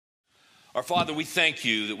Our Father, we thank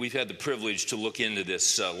you that we've had the privilege to look into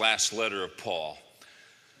this last letter of Paul.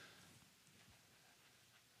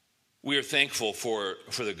 We are thankful for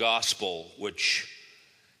the gospel, which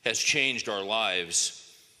has changed our lives,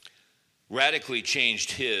 radically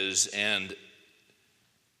changed his, and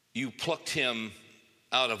you plucked him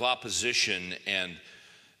out of opposition and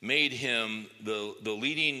made him the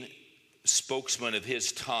leading spokesman of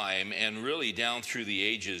his time and really down through the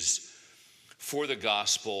ages for the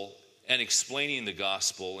gospel and explaining the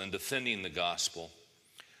gospel and defending the gospel.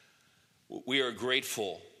 We are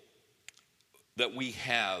grateful that we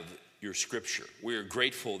have your scripture. We are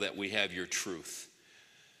grateful that we have your truth.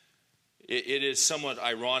 It is somewhat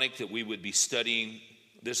ironic that we would be studying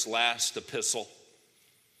this last epistle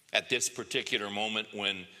at this particular moment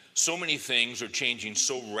when so many things are changing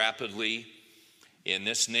so rapidly in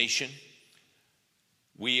this nation.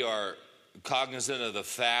 We are cognizant of the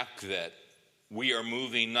fact that we are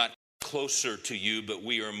moving not closer to you, but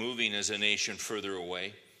we are moving as a nation further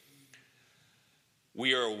away.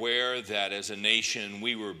 We are aware that as a nation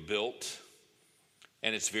we were built,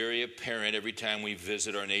 and it's very apparent every time we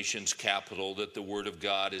visit our nation's capital that the Word of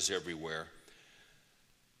God is everywhere.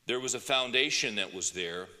 There was a foundation that was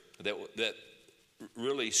there, that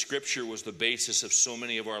really Scripture was the basis of so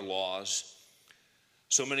many of our laws,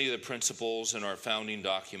 so many of the principles in our founding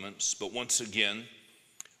documents. But once again,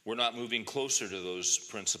 we're not moving closer to those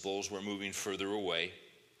principles, we're moving further away.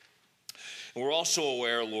 And we're also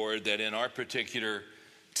aware, Lord, that in our particular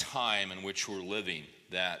time in which we're living,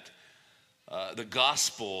 that the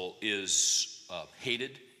gospel is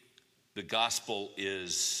hated, the gospel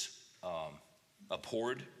is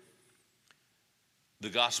abhorred, the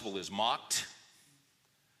gospel is mocked.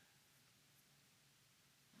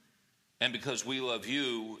 And because we love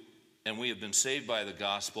you and we have been saved by the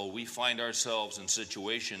gospel, we find ourselves in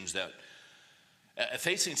situations that,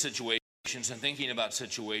 facing situations and thinking about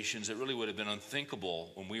situations that really would have been unthinkable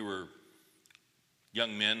when we were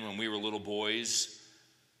young men, when we were little boys.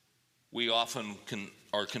 We often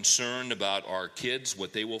are concerned about our kids,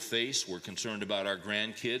 what they will face. We're concerned about our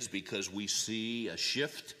grandkids because we see a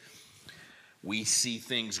shift. We see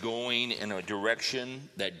things going in a direction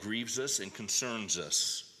that grieves us and concerns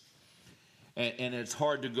us. And it's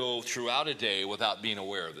hard to go throughout a day without being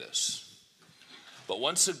aware of this. But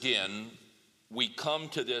once again, we come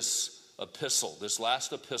to this epistle, this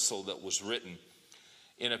last epistle that was written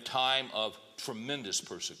in a time of tremendous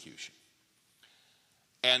persecution.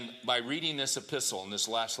 And by reading this epistle and this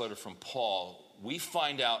last letter from Paul, we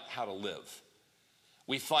find out how to live.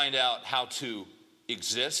 We find out how to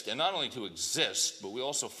exist, and not only to exist, but we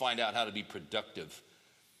also find out how to be productive.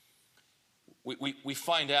 We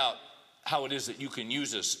find out how it is that you can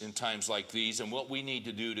use us in times like these and what we need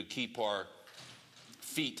to do to keep our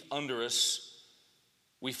feet under us.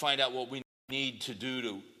 We find out what we need to do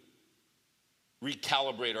to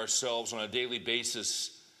recalibrate ourselves on a daily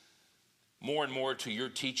basis more and more to your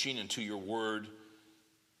teaching and to your word.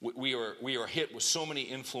 We are hit with so many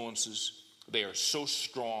influences. They are so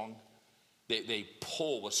strong. They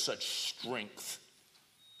pull with such strength.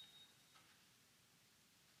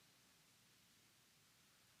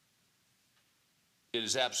 It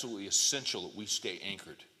is absolutely essential that we stay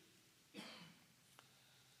anchored.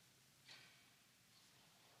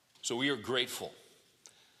 So we are grateful.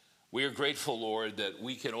 We are grateful, Lord, that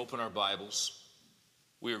we can open our Bibles.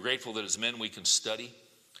 We are grateful that as men we can study.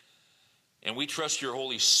 And we trust your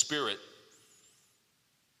Holy Spirit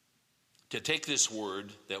to take this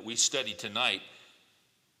word that we study tonight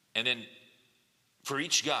and then for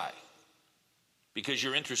each guy, because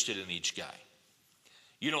you're interested in each guy.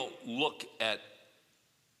 You don't look at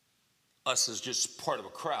us as just part of a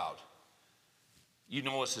crowd. You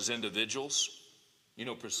know us as individuals. You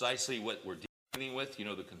know precisely what we're dealing with. You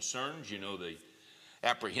know the concerns. You know the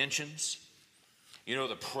apprehensions. You know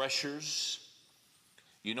the pressures.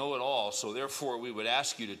 You know it all. So therefore, we would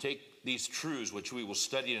ask you to take these truths, which we will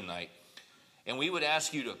study tonight, and we would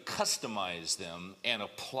ask you to customize them and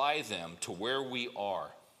apply them to where we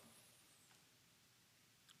are.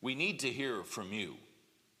 We need to hear from you,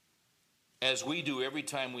 as we do every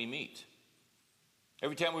time we meet.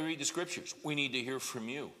 Every time we read the scriptures, we need to hear from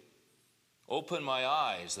you. Open my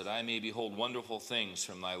eyes that I may behold wonderful things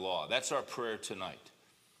from thy law. That's our prayer tonight.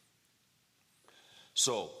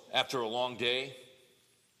 So, after a long day,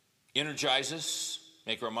 energize us,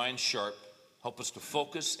 make our minds sharp, help us to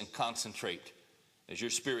focus and concentrate as your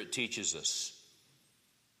Spirit teaches us.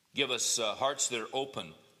 Give us hearts that are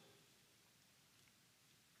open,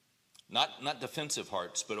 not defensive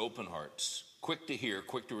hearts, but open hearts. Quick to hear,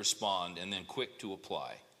 quick to respond, and then quick to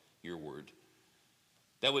apply your word.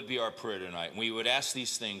 That would be our prayer tonight. And we would ask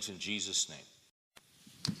these things in Jesus' name.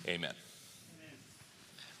 Amen.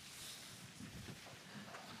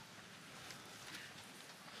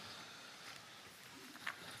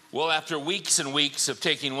 Well, after weeks and weeks of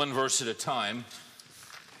taking one verse at a time,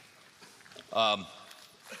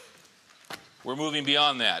 we're moving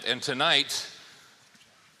beyond that. And tonight,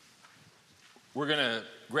 we're going to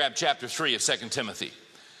grab chapter 3 of 2 Timothy.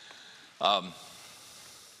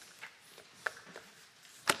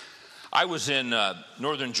 I was in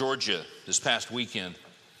northern Georgia this past weekend.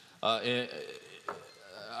 I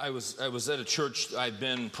was at a church I've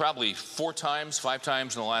been probably 5 times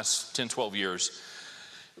in the last 10, 12 years.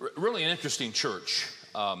 Really an interesting church.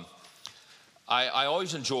 I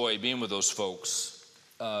always enjoy being with those folks.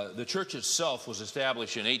 The church itself was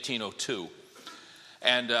established in 1802.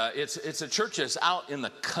 And it's a church that's out in the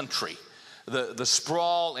country. The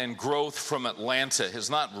sprawl and growth from Atlanta has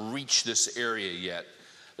not reached this area yet.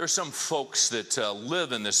 There's some folks that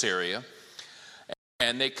live in this area,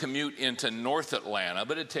 and they commute into North Atlanta,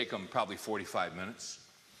 but it'd take them probably 45 minutes.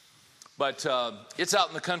 But it's out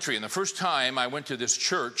in the country. And the first time I went to this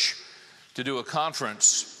church to do a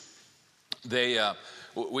conference, we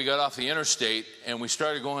got off the interstate, and we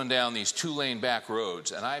started going down these 2-lane back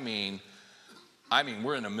roads. And I mean,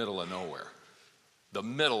 we're in the middle of nowhere. The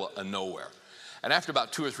middle of nowhere. And after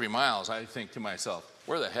about 2 or 3 miles, I think to myself,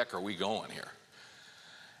 where the heck are we going here?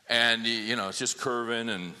 And, it's just curving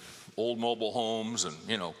and old mobile homes and,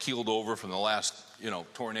 keeled over from the last,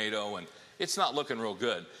 tornado. And it's not looking real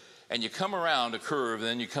good. And you come around a curve, and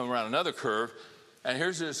then you come around another curve, and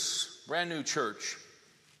here's this brand new church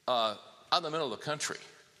out in the middle of the country.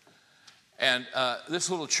 And this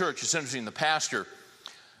little church, it's interesting, the pastor,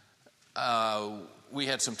 we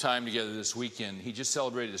had some time together this weekend. He just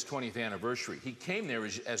celebrated his 20th anniversary. He came there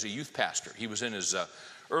as a youth pastor. He was in his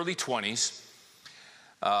early 20s.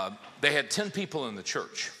 They had 10 people in the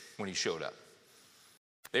church when he showed up.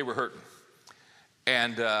 They were hurting.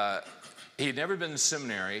 And he had never been to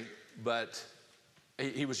seminary, but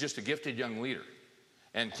he was just a gifted young leader.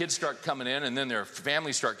 And kids start coming in, and then their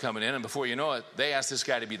families start coming in, and before you know it, they asked this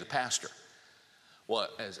guy to be the pastor. Well,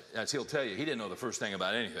 as he'll tell you, he didn't know the first thing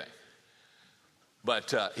about anything.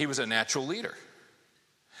 But he was a natural leader.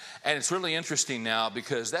 And it's really interesting now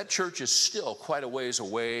because that church is still quite a ways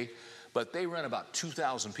away, but they run about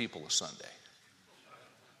 2,000 people a Sunday.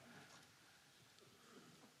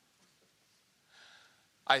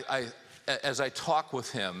 As I talked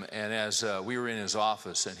with him, and as we were in his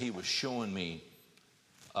office, and he was showing me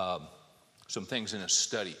some things in his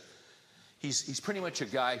study. He's pretty much a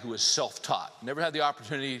guy who is self-taught. Never had the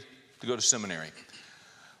opportunity to go to seminary.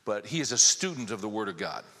 But he is a student of the Word of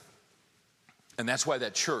God. And that's why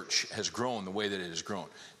that church has grown the way that it has grown.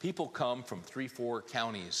 People come from 3, 4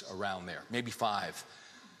 counties around there, maybe 5,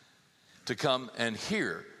 to come and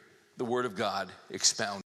hear the Word of God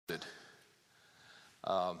expounded.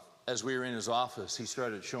 As we were in his office, he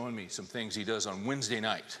started showing me some things he does on Wednesday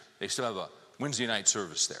night. They still have a Wednesday night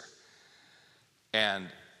service there. And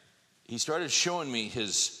he started showing me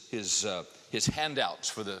his handouts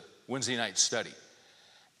for the Wednesday night study.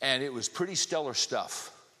 And it was pretty stellar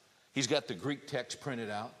stuff. He's got the Greek text printed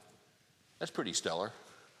out. That's pretty stellar,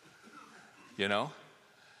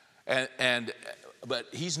 But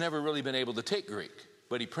he's never really been able to take Greek.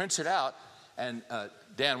 But he prints it out, and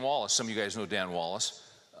Dan Wallace, some of you guys know Dan Wallace,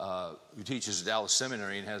 who teaches at Dallas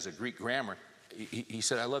Seminary and has a Greek grammar. He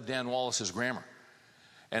said, I love Dan Wallace's grammar.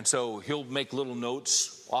 And so he'll make little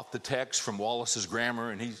notes off the text from Wallace's grammar,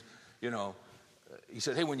 and he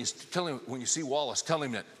said, hey, when you see Wallace, tell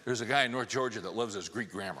him that there's a guy in North Georgia that loves his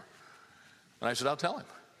Greek grammar. And I said, I'll tell him.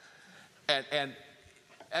 And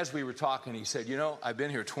as we were talking, he said, I've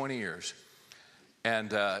been here 20 years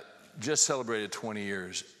and just celebrated 20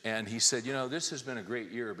 years. And he said, this has been a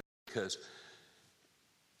great year because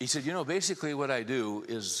he said, basically what I do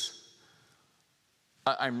is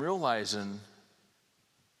I'm realizing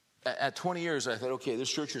at 20 years, I thought, okay,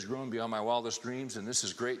 this church has grown beyond my wildest dreams, and this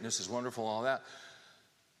is great, and this is wonderful, and all that.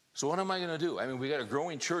 So what am I going to do? I mean, we got a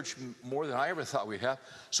growing church more than I ever thought we'd have.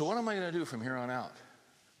 So what am I going to do from here on out?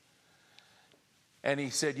 And he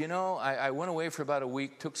said, I went away for about a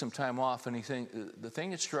week, took some time off, and the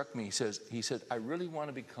thing that struck me, he said, I really want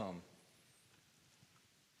to become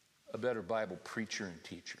a better Bible preacher and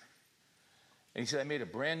teacher. And he said, I made a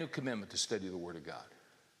brand new commitment to study the Word of God.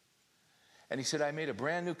 And he said, I made a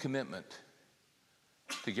brand new commitment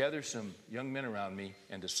to gather some young men around me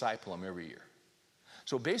and disciple them every year.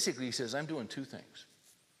 So basically, he says, I'm doing 2 things.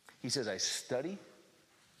 He says, I study,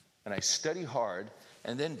 and I study hard,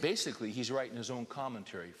 and then basically he's writing his own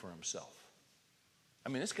commentary for himself. I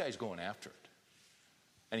mean, this guy's going after it.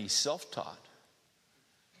 and he's self-taught.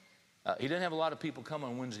 He doesn't have a lot of people come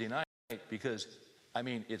on Wednesday night because, I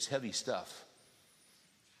mean, it's heavy stuff.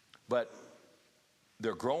 But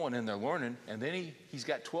they're growing and they're learning, and then he's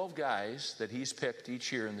got 12 guys that he's picked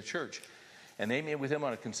each year in the church. And they meet with him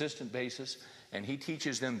on a consistent basis, and he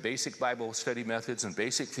teaches them basic Bible study methods and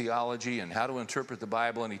basic theology and how to interpret the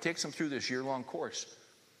Bible, and he takes them through this year-long course.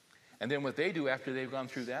 And then what they do after they've gone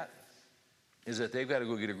through that is that they've got to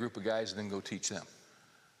go get a group of guys and then go teach them,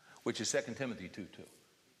 which is 2 Timothy 2:2.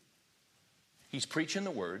 He's preaching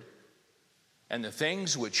the word, and the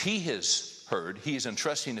things which he has heard, he is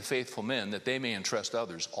entrusting to faithful men that they may entrust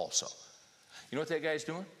others also. You know what that guy's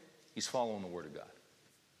doing? He's following the word of God.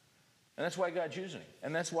 And that's why God's using him.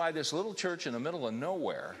 And that's why this little church in the middle of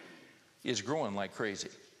nowhere is growing like crazy.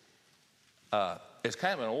 It's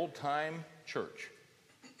kind of an old-time church,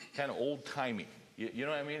 kind of old-timey. You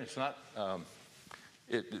know what I mean? It's not,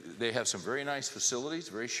 they have some very nice facilities,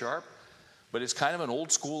 very sharp, but it's kind of an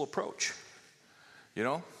old-school approach, you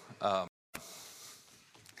know?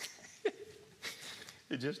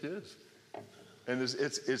 It just is. And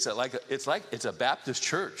it's a Baptist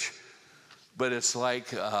church, but it's like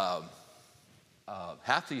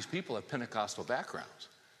half these people have Pentecostal backgrounds.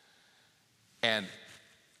 And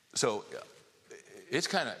so it's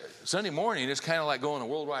kind of, Sunday morning, it's kind of like going to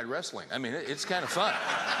Worldwide Wrestling. I mean, it's kind of fun.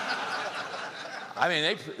 I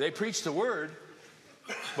mean, they preach the word,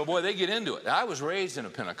 but boy, they get into it. I was raised in a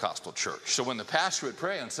Pentecostal church. So when the pastor would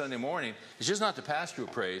pray on Sunday morning, it's just not the pastor who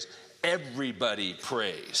prays, everybody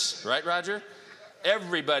prays. Right, Roger?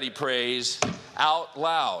 Everybody prays out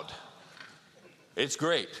loud. It's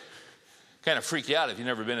great. Kind of freak you out if you've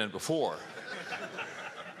never been in it before.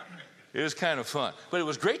 It was kind of fun. But it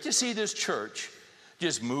was great to see this church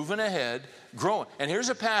just moving ahead, growing. And here's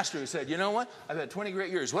a pastor who said, you know what? I've had 20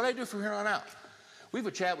 great years. What do I do from here on out? We have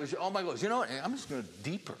a chat with all my goals. You know what? I'm just going to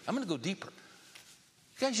deeper. I'm going to go deeper.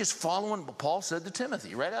 You guys just following what Paul said to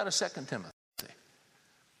Timothy, right out of 2 Timothy.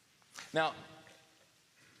 Now,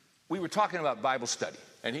 we were talking about Bible study,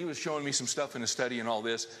 and he was showing me some stuff in his study and all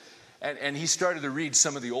this. And he started to read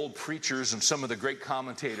some of the old preachers and some of the great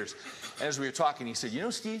commentators. And as we were talking, he said, you know,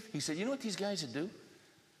 Steve, he said, you know what these guys would do?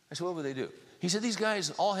 I said, what would they do? He said, these guys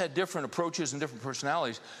all had different approaches and different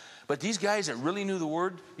personalities. But these guys that really knew the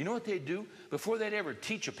word, you know what they'd do? Before they'd ever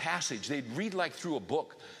teach a passage, they'd read like through a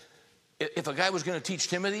book. If a guy was going to teach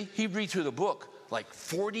Timothy, he'd read through the book like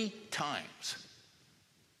 40 times.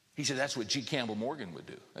 He said, that's what G. Campbell Morgan would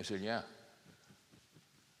do. I said, yeah.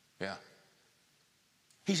 Yeah.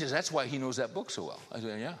 He says, that's why he knows that book so well. I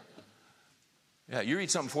said, yeah. Yeah, you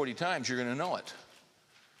read something 40 times, you're going to know it.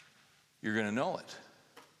 You're going to know it.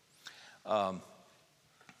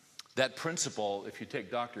 That principle, if you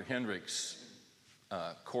take Dr. Hendricks'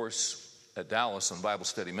 course at Dallas on Bible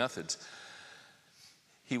study methods,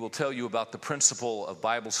 he will tell you about the principle of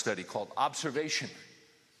Bible study called observation.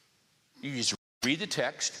 You just read the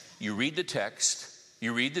text, you read the text,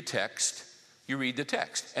 you read the text, you read the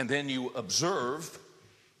text, and then you observe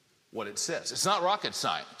what it says. It's not rocket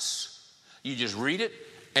science. You just read it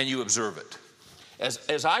and you observe it.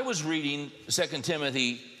 As I was reading 2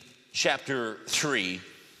 Timothy chapter 3,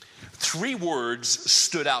 3 words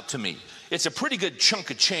stood out to me. It's a pretty good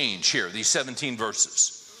chunk of change here, these 17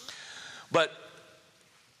 verses. But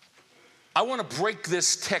I want to break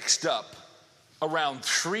this text up around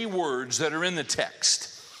 3 words that are in the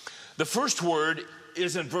text. The first word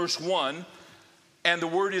is in verse 1, and the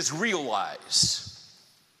word is realize.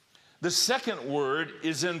 The second word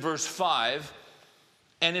is in verse 5,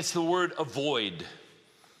 and it's the word avoid.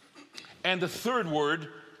 And the third word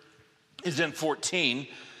is in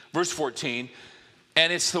verse 14,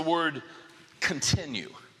 and it's the word continue.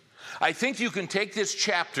 I think you can take this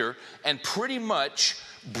chapter and pretty much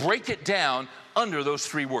break it down under those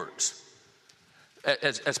 3 words.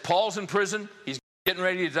 As Paul's in prison, he's getting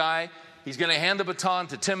ready to die. He's going to hand the baton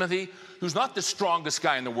to Timothy, who's not the strongest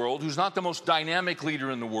guy in the world, who's not the most dynamic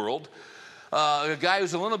leader in the world, a guy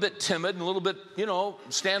who's a little bit timid and a little bit,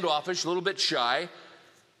 standoffish, a little bit shy.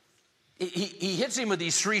 He hits him with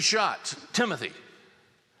these 3 shots. Timothy,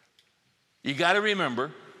 you got to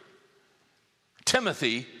remember,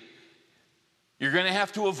 Timothy, you're going to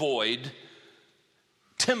have to avoid.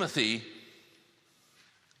 Timothy,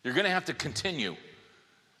 you're going to have to continue.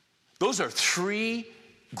 Those are 3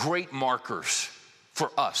 great markers for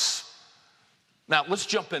us. Now, let's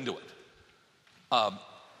jump into it.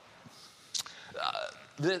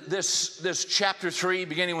 This chapter 3,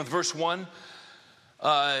 beginning with verse 1,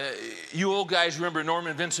 you old guys remember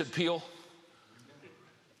Norman Vincent Peale?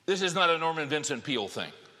 This is not a Norman Vincent Peale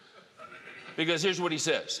thing. Because here's what he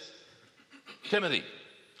says. Timothy,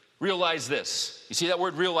 Realize this. You see that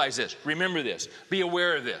word, realize this. Remember this. Be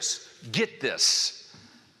aware of this. Get this.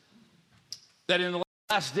 That in the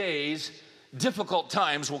last days, difficult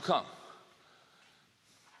times will come.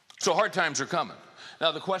 So hard times are coming.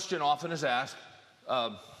 Now, the question often is asked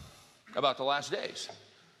about the last days.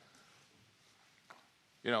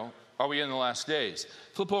 You know, are we in the last days?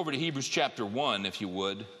 Flip over to Hebrews chapter 1, if you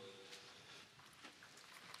would.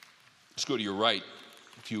 Let's go to your right,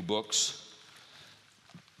 a few books.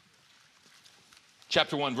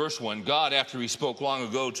 Chapter 1, verse 1, God, after he spoke long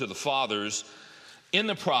ago to the fathers in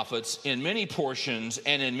the prophets, in many portions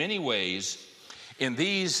and in many ways, in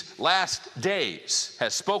these last days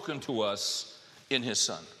has spoken to us in his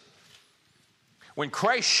Son. When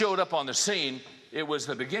Christ showed up on the scene, it was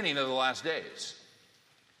the beginning of the last days.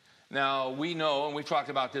 Now, we know, and we've talked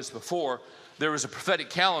about this before, there was a prophetic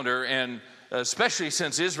calendar, and especially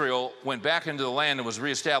since Israel went back into the land and was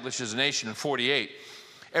reestablished as a nation in 48,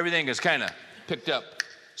 everything has kind of picked up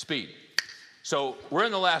speed. So we're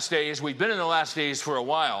in the last days. We've been in the last days for a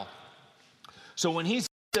while. So when he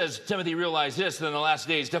says, Timothy, realize this, then in the last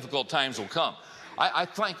days, difficult times will come. I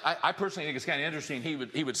personally think it's kind of interesting.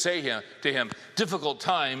 He would say to him, difficult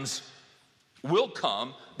times will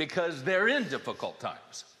come because they're in difficult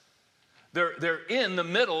times. They're in the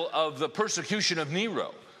middle of the persecution of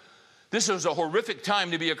Nero. This was a horrific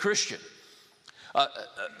time to be a Christian.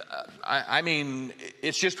 I mean,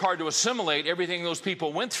 it's just hard to assimilate everything those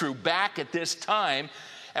people went through back at this time.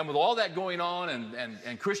 And with all that going on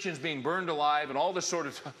and Christians being burned alive and all this sort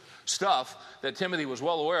of stuff that Timothy was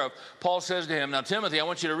well aware of, Paul says to him, now, Timothy, I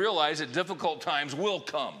want you to realize that difficult times will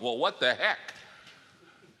come. Well, what the heck?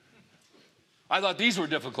 I thought these were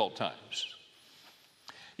difficult times.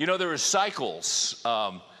 You know, there are cycles.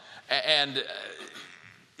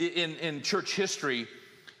 In church history,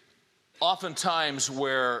 oftentimes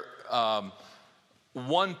where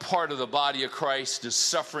one part of the body of Christ is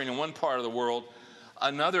suffering in one part of the world,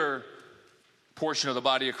 another portion of the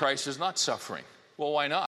body of Christ is not suffering. Well, why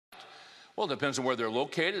not? Well, it depends on where they're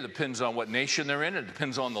located. It depends on what nation they're in. It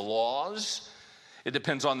depends on the laws. It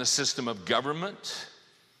depends on the system of government.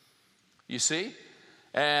 You see?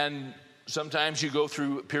 And sometimes you go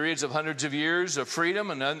through periods of hundreds of years of freedom,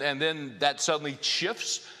 and then that suddenly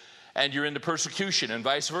shifts, and you're into persecution, and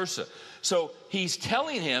vice versa. So he's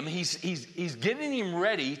telling him, he's getting him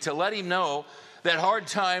ready to let him know that hard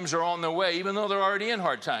times are on the way, even though they're already in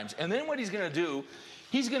hard times. And then what he's going to do,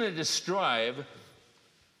 he's going to describe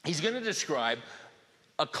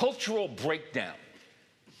a cultural breakdown.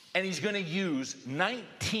 And he's going to use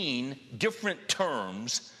 19 different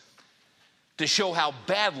terms to show how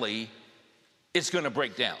badly it's going to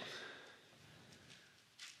break down.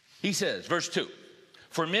 He says, verse 2,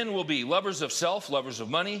 for men will be lovers of self, lovers of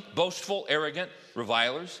money, boastful, arrogant,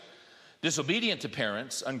 revilers, disobedient to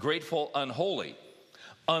parents, ungrateful, unholy,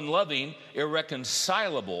 unloving,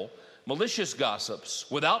 irreconcilable, malicious gossips,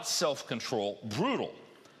 without self-control, brutal,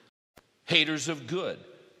 haters of good,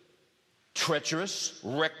 treacherous,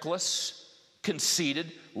 reckless,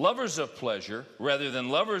 conceited, lovers of pleasure rather than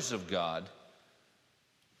lovers of God.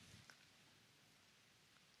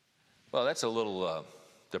 Well, that's a little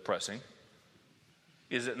depressing,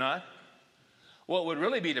 is it not? What would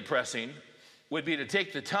really be depressing would be to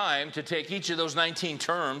take the time to take each of those 19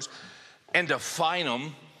 terms and define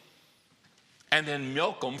them and then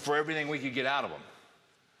milk them for everything we could get out of them.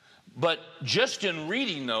 But just in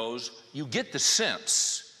reading those, you get the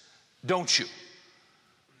sense, don't you,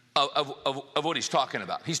 of what he's talking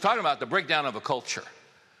about. He's talking about the breakdown of a culture.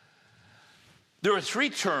 There are 3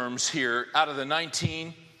 terms here out of the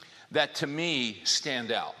 19 that to me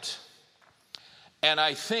stand out. And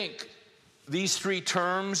I think these 3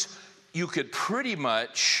 terms you could pretty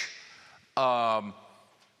much, remember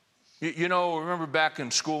back in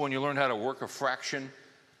school when you learned how to work a fraction?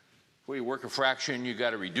 Well, you work a fraction, you got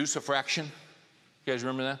to reduce a fraction. You guys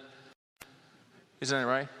remember that? Isn't that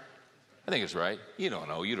right? I think it's right. You don't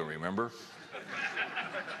know. You don't remember.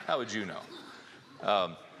 How would you know?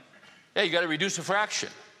 Yeah, you got to reduce a fraction.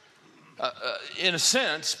 In a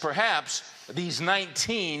sense, perhaps these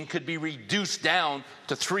 19 could be reduced down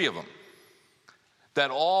to 3 of them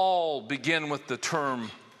that all begin with the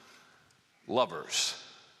term lovers.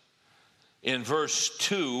 In verse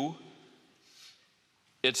 2,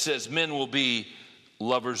 it says men will be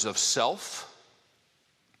lovers of self,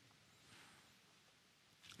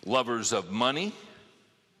 lovers of money,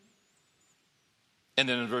 and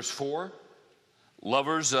then in verse 4,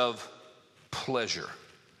 lovers of pleasure.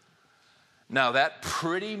 Now that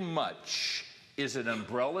pretty much is an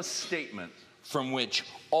umbrella statement from which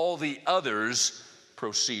all the others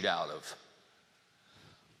proceed out of.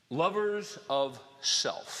 Lovers of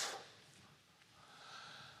self.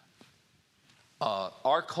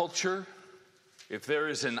 Our culture, if there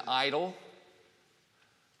is an idol,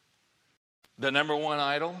 the number one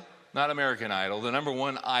idol, not American Idol, the number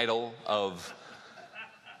one idol of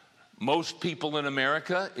most people in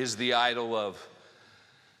America is the idol of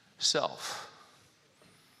self.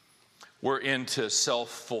 We're into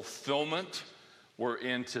self-fulfillment. We're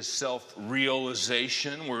into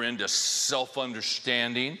self-realization. We're into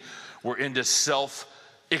self-understanding. We're into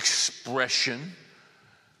self-expression.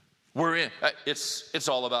 It's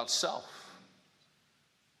all about self.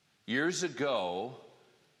 Years ago,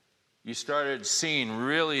 you started seeing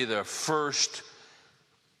really the first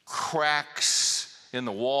cracks in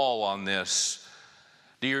the wall on this.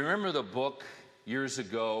 Do you remember the book years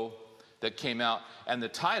ago that came out? And the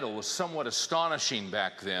title was somewhat astonishing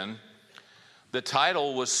back then. The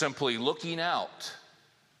title was simply Looking Out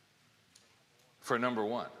for Number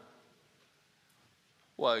One.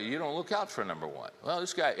 Well, you don't look out for number one. Well,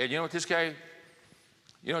 this guy, and you know what this guy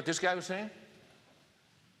was saying?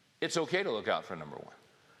 It's okay to look out for number one.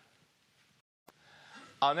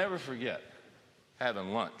 I'll never forget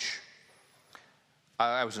having lunch.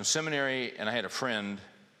 I was in seminary, and I had a friend,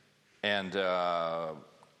 and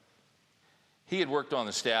he had worked on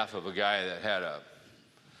the staff of a guy that had a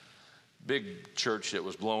big church that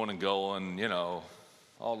was blowing and going, you know,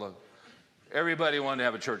 everybody wanted to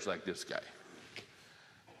have a church like this guy.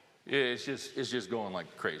 It's just going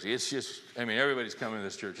like crazy. Everybody's coming to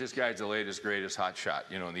this church. This guy's the latest, greatest hot shot,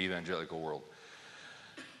 you know, in the evangelical world.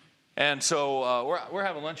 And so we're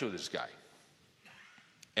having lunch with this guy.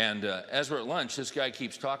 And as we're at lunch, this guy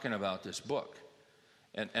keeps talking about this book.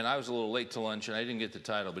 And I was a little late to lunch, and I didn't get the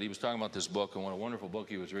title, but he was talking about this book and what a wonderful book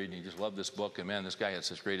he was reading. He just loved this book, and man, this guy had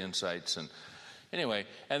such great insights. And anyway,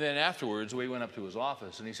 and then afterwards, we went up to his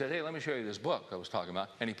office, and he said, hey, let me show you this book I was talking about.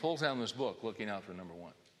 And he pulls down this book, Looking Out for Number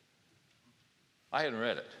One. I hadn't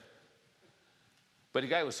read it. But the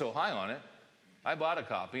guy was so high on it, I bought a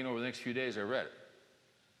copy, and over the next few days, I read it.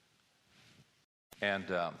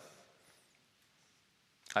 And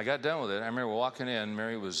I got done with it. I remember walking in.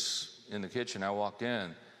 Mary was in the kitchen. I walked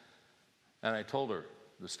in, and I told her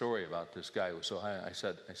the story about this guy who was so high. I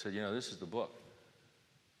said, you know, this is the book.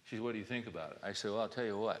 She said, what do you think about it? I said, well, I'll tell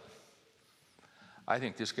you what. I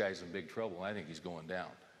think this guy's in big trouble. I think he's going down.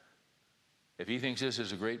 If he thinks this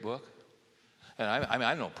is a great book, and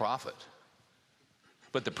I'm no prophet,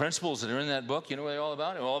 but the principles that are in that book, you know what they're all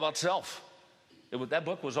about? They're all about self. That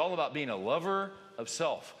book was all about being a lover of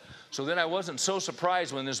self. So then I wasn't so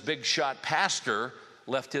surprised when this big shot pastor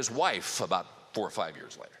left his wife about 4 or 5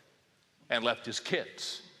 years later and left his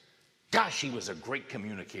kids. Gosh, he was a great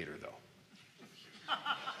communicator, though.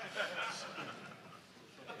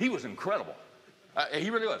 He was incredible. He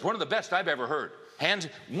really was. One of the best I've ever heard.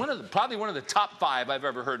 Probably one of the top 5 I've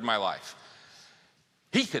ever heard in my life.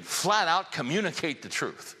 He could flat out communicate the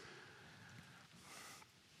truth.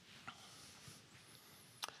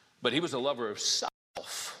 But he was a lover of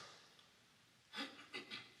self.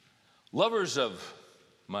 Lovers of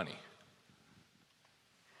money.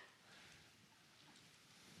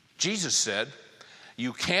 Jesus said,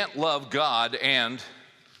 you can't love God and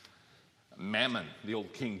mammon, the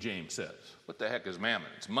old King James says. What the heck is mammon?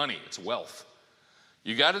 It's money, it's wealth.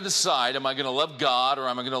 You got to decide, am I going to love God or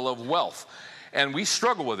am I going to love wealth? And we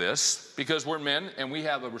struggle with this because we're men and we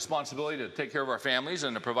have a responsibility to take care of our families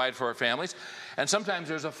and to provide for our families. And sometimes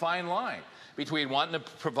there's a fine line between wanting to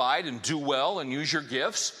provide and do well and use your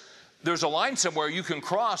gifts. There's a line somewhere you can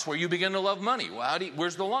cross where you begin to love money. Well,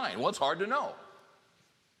 where's the line? Well, it's hard to know.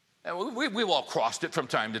 And we've all crossed it from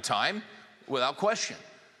time to time without question.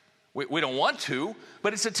 We don't want to,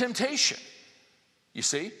 but it's a temptation. You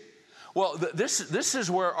see? Well, this is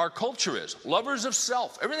where our culture is. Lovers of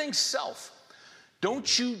self. Everything's self.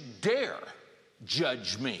 Don't you dare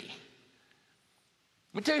judge me.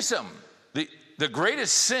 Let me tell you something. The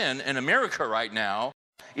greatest sin in America right now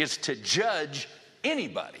is to judge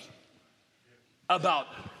anybody about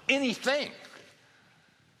anything.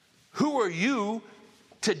 Who are you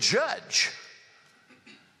to judge?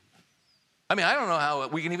 I mean, I don't know how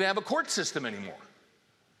we can even have a court system anymore.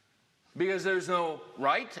 Because there's no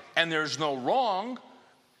right and there's no wrong.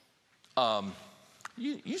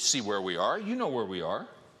 You see where we are. You know where we are.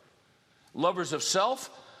 Lovers of self,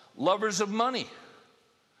 lovers of money.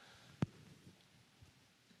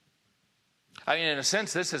 I mean, in a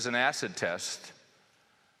sense, this is an acid test.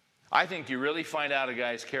 I think you really find out a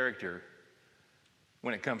guy's character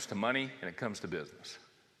when it comes to money and it comes to business.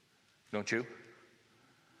 Don't you?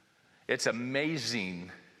 It's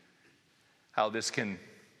amazing how this can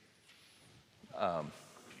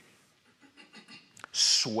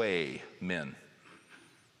sway men.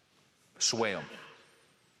 Sway them.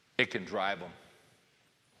 It can drive them.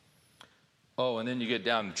 Oh, and then you get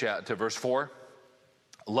down to verse 4.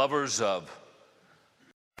 Lovers of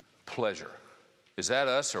pleasure. Is that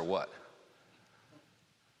us or what?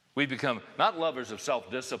 We become not lovers of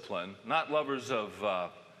self-discipline, not lovers of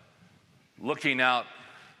looking out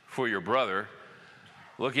for your brother,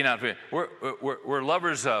 looking out for you. We're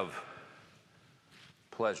lovers of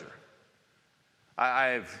pleasure.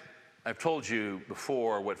 I've told you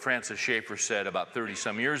before what Francis Schaeffer said about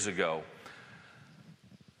 30-some years ago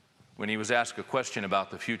when he was asked a question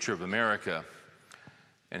about the future of America.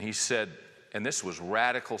 And he said, and this was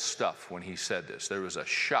radical stuff when he said this. There was a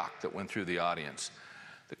shock that went through the audience.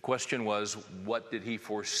 The question was, what did he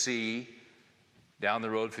foresee down the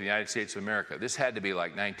road for the United States of America? This had to be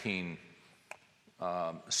like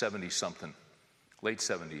 1970-something, late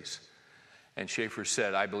 70s. And Schaeffer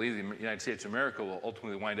said, I believe the United States of America will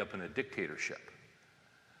ultimately wind up in a dictatorship.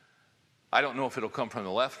 I don't know if it'll come from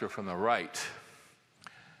the left or from the right.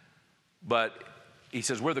 But he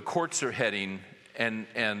says where the courts are heading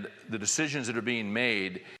and the decisions that are being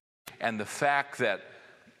made and the fact that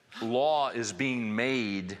law is being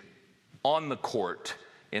made on the court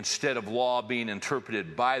instead of law being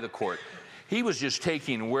interpreted by the court. He was just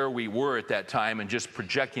taking where we were at that time and just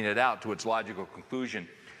projecting it out to its logical conclusion.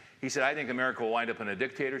 He said, I think America will wind up in a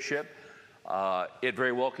dictatorship. It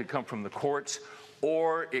very well could come from the courts,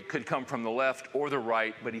 or it could come from the left or the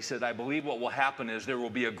right. But he said, I believe what will happen is there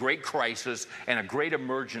will be a great crisis and a great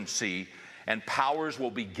emergency, and powers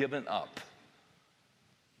will be given up.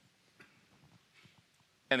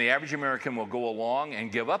 And the average American will go along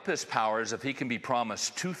and give up his powers if he can be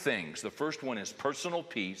promised two things. The first one is personal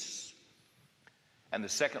peace, and the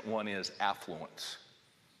second one is affluence.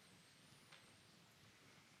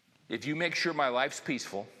 If you make sure my life's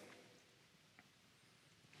peaceful,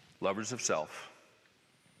 lovers of self,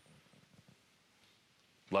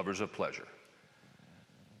 lovers of pleasure,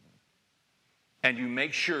 and you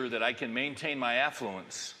make sure that I can maintain my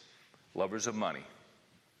affluence, lovers of money,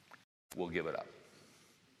 we'll give it up.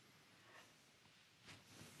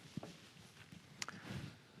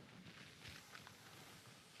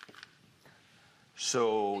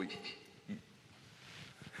 So,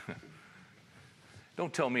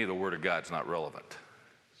 don't tell me the Word of God's not relevant.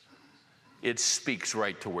 It speaks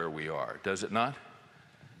right to where we are, does it not?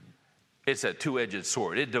 It's a two-edged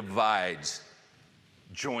sword. It divides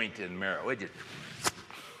joint and marrow. It just,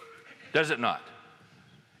 does it not?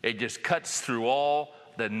 It just cuts through all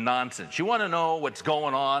the nonsense. You want to know what's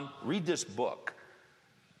going on? Read this book.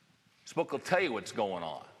 This book will tell you what's going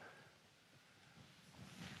on.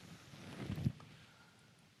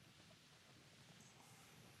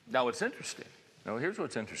 Now, what's interesting, here's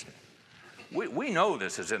what's interesting. We know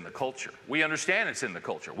this is in the culture. We understand it's in the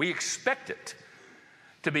culture. We expect it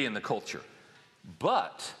to be in the culture.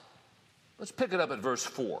 But let's pick it up at verse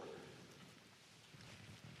 4.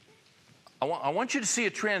 I want you to see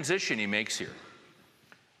a transition he makes here.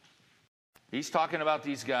 He's talking about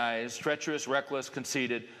these guys, treacherous, reckless,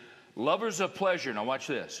 conceited, lovers of pleasure. Now watch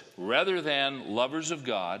this. Rather than lovers of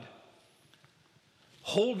God,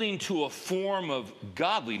 holding to a form of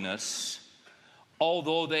godliness,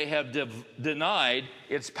 although they have denied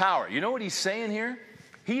its power. You know what he's saying here?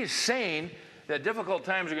 He is saying that difficult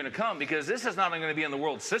times are going to come because this is not only going to be in the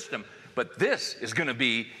world system, but this is going to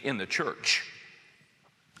be in the church.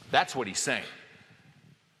 That's what he's saying.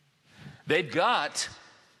 They've got,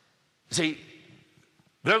 see,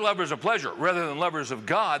 they're lovers of pleasure rather than lovers of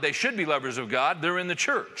God. They should be lovers of God. They're in the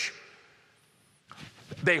church.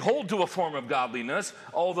 They hold to a form of godliness,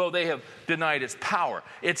 although they have denied its power.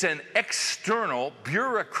 It's an external,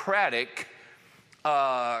 bureaucratic,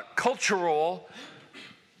 cultural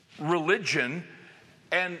religion,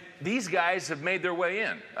 and these guys have made their way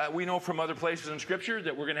in. We know from other places in Scripture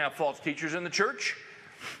that we're going to have false teachers in the church.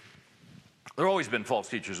 There have always been false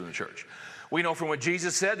teachers in the church. We know from what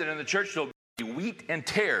Jesus said that in the church there'll be wheat and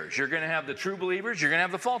tares. You're going to have the true believers, you're going to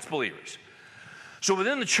have the false believers. So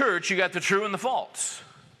within the church, you got the true and the false.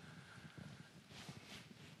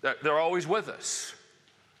 They're always with us.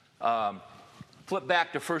 Flip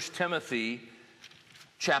back to 1 Timothy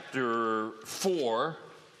chapter 4.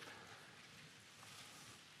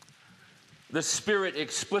 The Spirit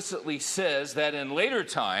explicitly says that in later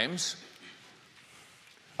times,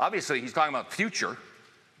 obviously he's talking about future,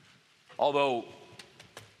 although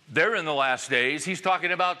they're in the last days, he's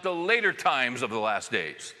talking about the later times of the last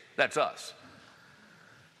days. That's us.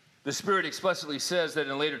 The Spirit explicitly says that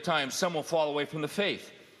in later times some will fall away from the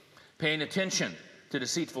faith, paying attention to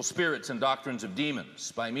deceitful spirits and doctrines of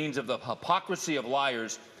demons, by means of the hypocrisy of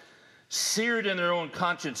liars, seared in their own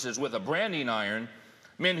consciences with a branding iron,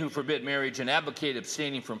 men who forbid marriage and advocate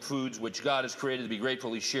abstaining from foods which God has created to be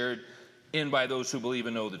gratefully shared in by those who believe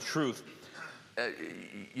and know the truth.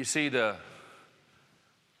 You see the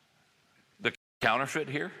counterfeit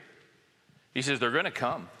here? He says they're going to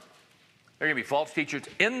come. There are going to be false teachers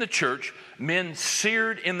in the church, men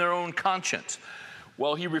seared in their own conscience.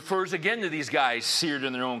 Well, he refers again to these guys seared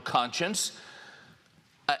in their own conscience.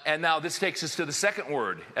 And now this takes us to the second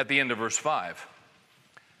word at the end of verse 5.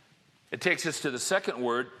 It takes us to the second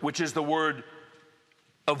word, which is the word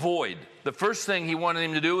avoid. The first thing he wanted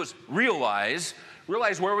him to do is realize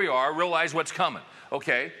where we are, realize what's coming.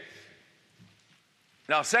 Okay.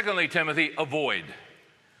 Now, secondly, Timothy, avoid.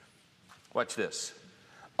 Watch this.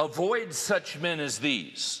 Avoid such men as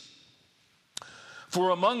these.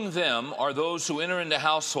 For among them are those who enter into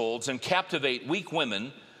households and captivate weak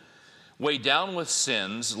women, weighed down with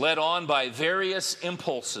sins, led on by various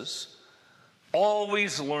impulses,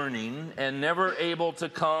 always learning and never able to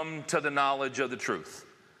come to the knowledge of the truth.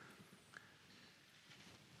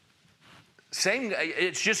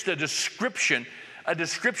 It's just a description of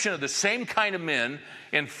the same kind of men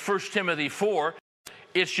in 1 Timothy 4.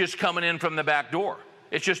 It's just coming in from the back door.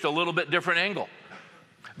 It's just a little bit different angle.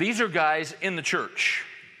 These are guys in the church.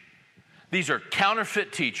 These are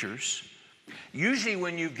counterfeit teachers. Usually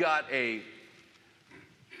when you've got a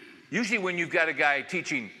guy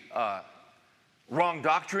teaching wrong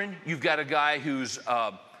doctrine, you've got a guy who's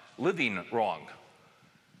living wrong.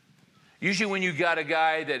 Usually when you've got a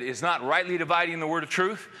guy that is not rightly dividing the word of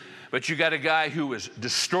truth, but you got a guy who is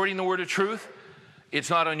distorting the word of truth, it's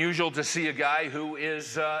not unusual to see a guy who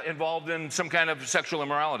is involved in some kind of sexual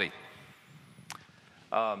immorality.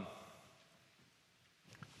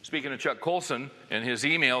 Speaking of Chuck Colson and his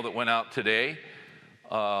email that went out today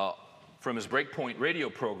from his Breakpoint radio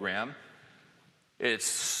program,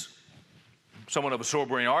 it's somewhat of a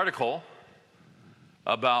sobering article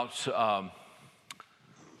about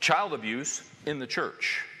child abuse in the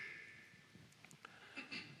church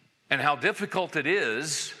and how difficult it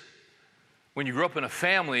is when you grew up in a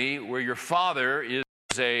family where your father is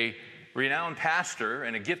a renowned pastor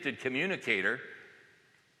and a gifted communicator,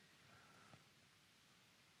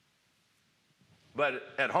 but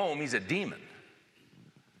at home he's a demon.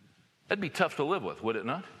 That'd be tough to live with, would it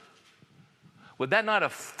not? Would that not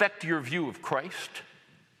affect your view of Christ?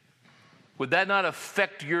 Would that not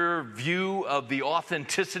affect your view of the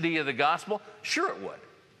authenticity of the gospel? Sure it would.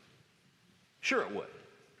 Sure it would.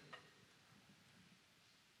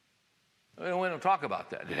 We don't talk about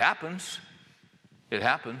that. It happens. It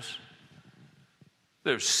happens.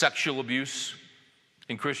 There's sexual abuse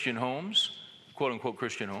in Christian homes, quote unquote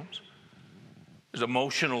Christian homes. There's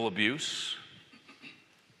emotional abuse.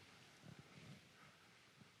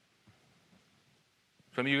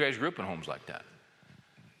 Some of you guys grew up in homes like that.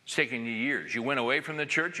 It's taken you years. You went away from the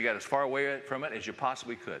church. You got as far away from it as you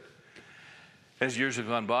possibly could. As years have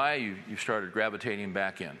gone by, you started gravitating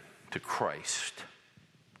back in to Christ.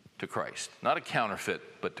 To Christ. Not a counterfeit,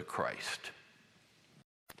 but to Christ.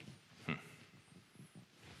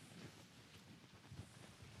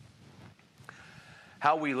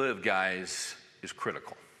 How we live, guys, is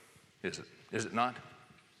critical, is it? Is it not?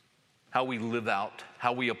 How we live out,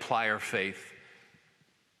 how we apply our faith.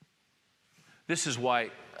 This is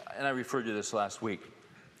why, and I referred to this last week,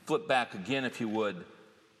 flip back again, if you would,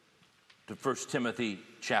 to 1 Timothy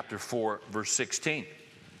chapter 4, verse 16.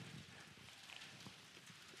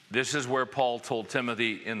 This is where Paul told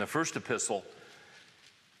Timothy in the first epistle,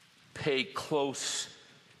 pay close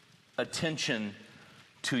attention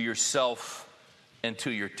to yourself and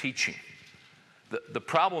to your teaching. The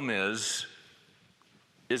problem is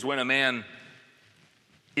when a man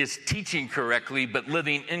is teaching correctly but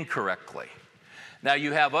living incorrectly. Now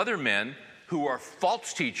you have other men who are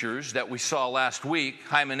false teachers that we saw last week,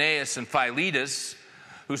 Hymenaeus and Philetus,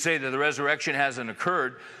 who say that the resurrection hasn't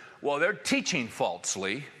occurred. Well, they're teaching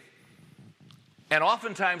falsely. And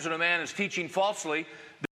oftentimes when a man is teaching falsely,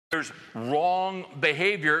 there's wrong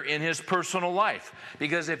behavior in his personal life.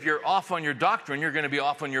 Because if you're off on your doctrine, you're going to be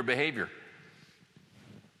off on your behavior.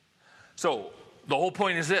 So the whole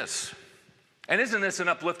point is this. And isn't this an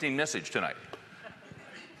uplifting message tonight?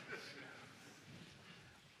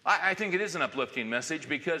 I think it is an uplifting message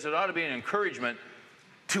because it ought to be an encouragement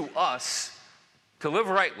to us to live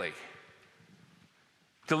rightly.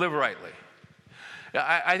 To live rightly.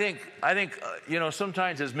 I think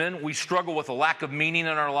sometimes as men, we struggle with a lack of meaning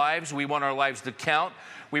in our lives. We want our lives to count.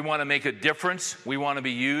 We want to make a difference. We want to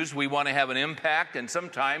be used. We want to have an impact. And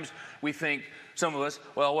sometimes we think, some of us,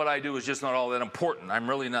 well, what I do is just not all that important. I'm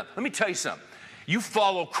really not. Let me tell you something. You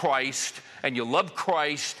follow Christ and you love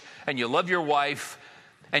Christ and you love your wife,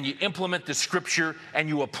 and you implement the scripture, and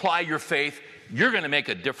you apply your faith, you're going to make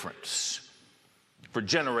a difference for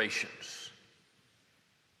generations.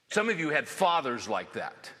 Some of you had fathers like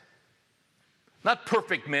that. Not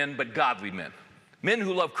perfect men, but godly men. Men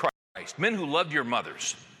who love Christ. Men who loved your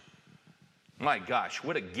mothers. My gosh,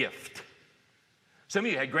 what a gift. Some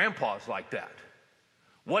of you had grandpas like that.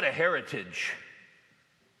 What a heritage.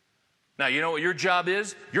 Now, you know what your job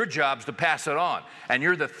is? Your job's to pass it on. And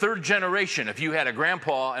you're the third generation if you had a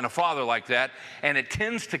grandpa and a father like that, and it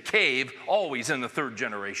tends to cave always in the third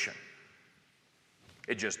generation.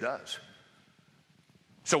 It just does.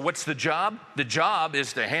 So what's the job? The job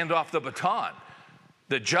is to hand off the baton.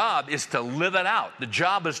 The job is to live it out. The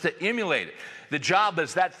job is to emulate it. The job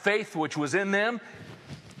is that faith which was in them,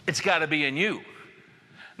 it's got to be in you.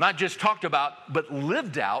 Not just talked about, but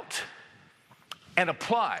lived out and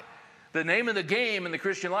applied. The name of the game in the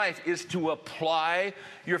Christian life is to apply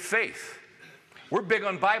your faith. We're big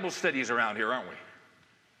on Bible studies around here, aren't we?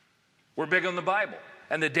 We're big on the Bible.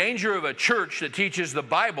 And the danger of a church that teaches the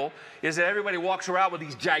Bible is that everybody walks around with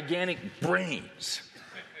these gigantic brains,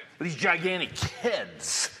 with these gigantic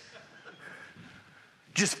heads,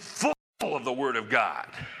 just full of the Word of God.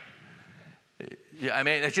 Yeah, I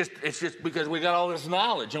mean, it's just because we got all this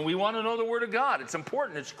knowledge and we want to know the Word of God. It's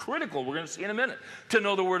important. It's critical. We're going to see in a minute to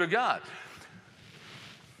know the Word of God.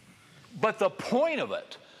 But the point of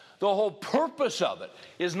it, the whole purpose of it,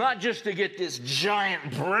 is not just to get this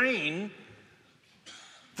giant brain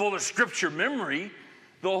full of Scripture memory.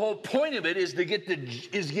 The whole point of it is to get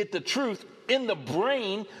the truth in the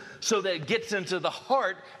brain so that it gets into the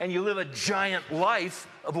heart and you live a giant life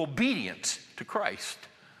of obedience to Christ.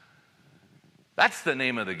 That's the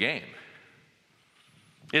name of the game,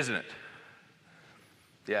 isn't it?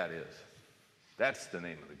 Yeah, it is. That's the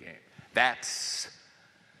name of the game. That's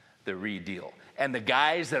the real deal. And the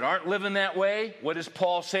guys that aren't living that way, what does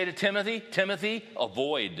Paul say to Timothy? Timothy,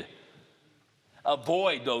 avoid.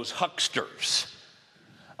 Avoid those hucksters.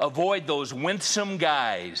 Avoid those winsome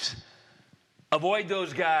guys. Avoid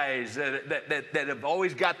those guys that have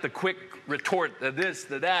always got the quick retort, the this,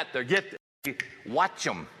 the that, the get. Watch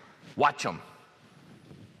them. Watch them.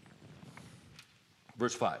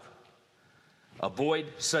 Verse 5. Avoid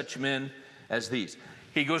such men as these.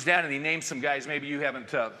 He goes down and he names some guys maybe you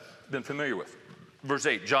haven't been familiar with. Verse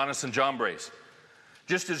 8, Jannes and Jambres.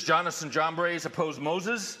 Just as Jannes and Jambres opposed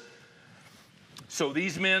Moses, so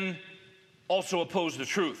these men also opposed the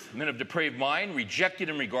truth. Men of depraved mind, rejected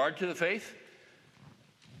in regard to the faith.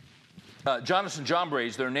 Jannes and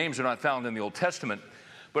Jambres, their names are not found in the Old Testament,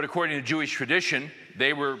 but according to Jewish tradition,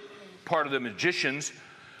 they were part of the magicians.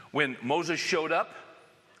 When Moses showed up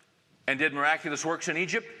and did miraculous works in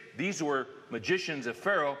Egypt, these were magicians of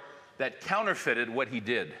Pharaoh that counterfeited what he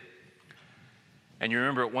did. And you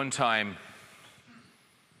remember at one time,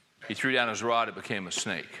 he threw down his rod, it became a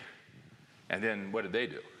snake. And then what did they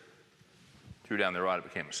do? Threw down their rod, it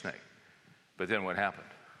became a snake. But then what happened?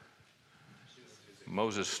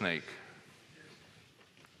 Moses' snake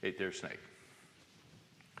ate their snake.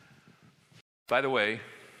 By the way,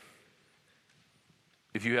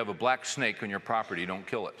 if you have a black snake on your property, don't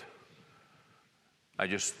kill it.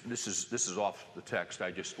 This is off the text.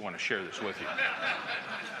 I just want to share this with you.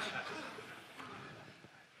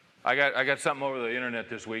 I got something over the internet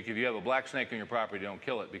this week. If you have a black snake on your property, don't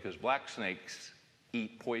kill it because black snakes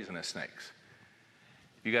eat poisonous snakes.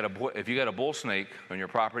 If you got a bull snake on your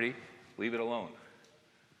property, leave it alone.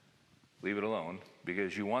 Leave it alone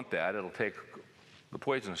because you want that. It'll take the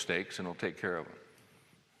poisonous snakes and it'll take care of them.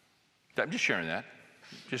 I'm just sharing that.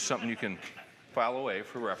 Just something you can file away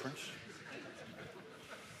for reference.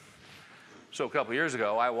 So a couple years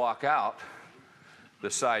ago, I walk out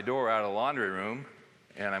the side door out of the laundry room,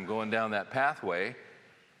 and I'm going down that pathway,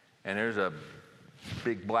 and there's a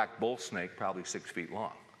big black bull snake, probably 6 feet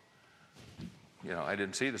long. You know, I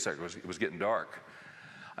didn't see the sucker. It was getting dark.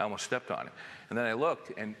 I almost stepped on it. And then I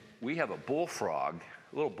looked, and we have a bullfrog,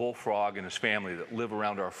 a little bullfrog and his family that live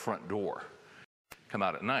around our front door, come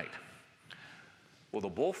out at night. Well, the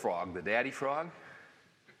bullfrog, the daddy frog,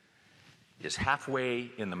 is halfway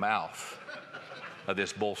in the mouth of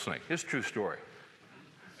this bull snake. It's a true story.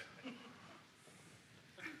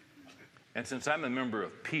 And since I'm a member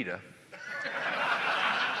of PETA,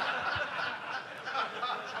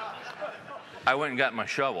 I went and got my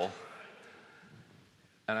shovel,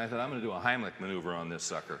 and I thought, I'm going to do a Heimlich maneuver on this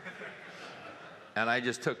sucker. And I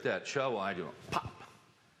just took that shovel, and I do a pop,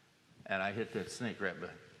 and I hit that snake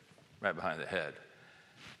right behind the head.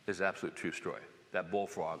 This is an absolute true story. That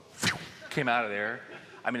bullfrog came out of there.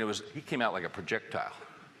 I mean, he came out like a projectile.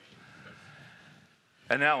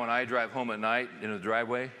 And now when I drive home at night in the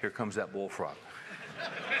driveway, here comes that bullfrog.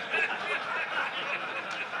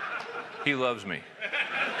 He loves me.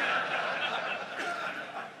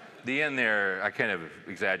 The end there, I kind of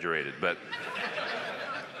exaggerated, but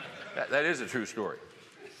that is a true story.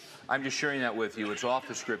 I'm just sharing that with you. It's off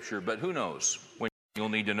the scripture, but who knows when you'll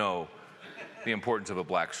need to know the importance of a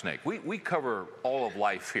black snake. We cover all of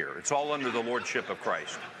life here. It's all under the lordship of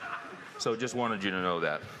Christ. So just wanted you to know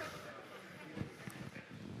that.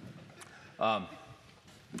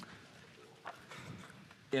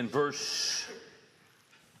 In verse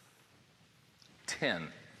 10,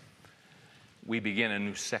 we begin a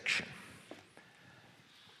new section.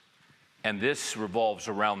 And this revolves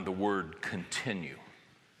around the word continue.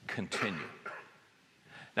 Continue.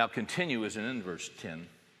 Now, continue isn't in verse 10,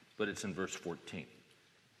 but it's in verse 14.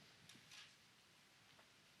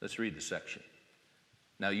 Let's read the section.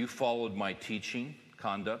 Now, you followed my teaching,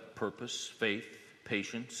 conduct, purpose, faith,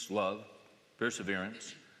 patience, love,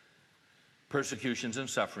 perseverance, persecutions and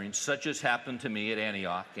sufferings, such as happened to me at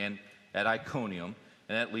Antioch and at Iconium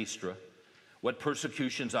and at Lystra. What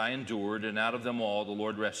persecutions I endured, and out of them all the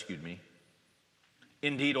Lord rescued me.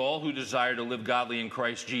 Indeed, all who desire to live godly in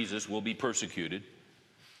Christ Jesus will be persecuted.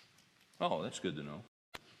 Oh, that's good to know.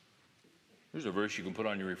 Here's a verse you can put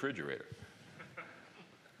on your refrigerator.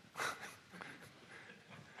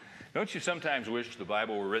 Don't you sometimes wish the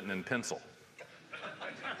Bible were written in pencil?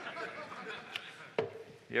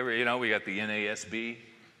 We got the NASB,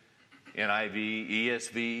 NIV,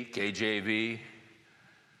 ESV, KJV.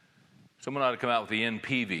 Someone ought to come out with the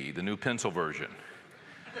NPV, the new pencil version.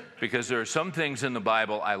 Because there are some things in the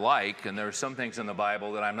Bible I like, and there are some things in the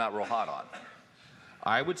Bible that I'm not real hot on.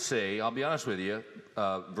 I would say, I'll be honest with you,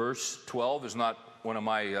 verse 12 is not one of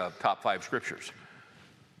my top 5 scriptures.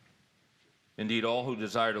 Indeed, all who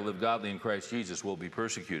desire to live godly in Christ Jesus will be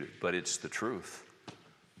persecuted. But it's the truth.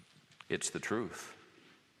 It's the truth.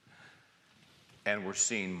 And we're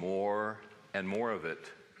seeing more and more of it,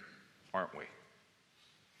 aren't we?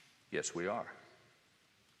 Yes, we are.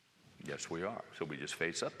 Yes, we are. So we just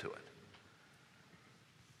face up to it.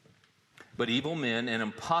 But evil men and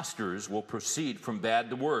impostors will proceed from bad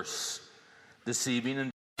to worse, deceiving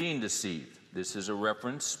and being deceived. This is a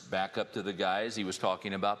reference back up to the guys he was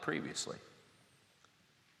talking about previously.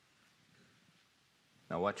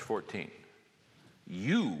 Now watch 14.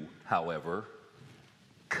 You, however,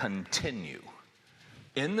 continue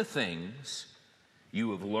in the things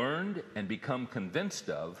you have learned and become convinced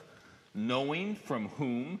of, knowing from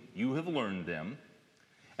whom you have learned them,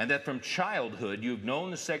 and that from childhood you have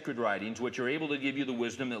known the sacred writings, which are able to give you the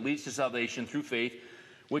wisdom that leads to salvation through faith,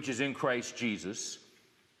 which is in Christ Jesus.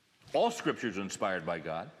 All scriptures are inspired by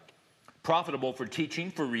God, profitable for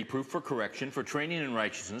teaching, for reproof, for correction, for training in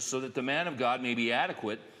righteousness, so that the man of God may be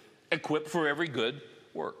adequate, equipped for every good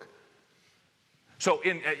work. So,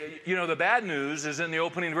 the bad news is in the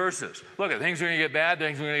opening verses. Look, things are going to get bad,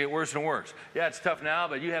 things are going to get worse and worse. Yeah, it's tough now,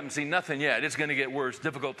 but you haven't seen nothing yet. It's going to get worse.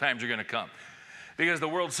 Difficult times are going to come. Because the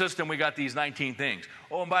world system, we got these 19 things.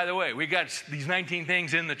 Oh, and by the way, we got these 19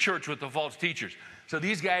 things in the church with the false teachers. So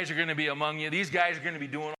these guys are going to be among you. These guys are going to be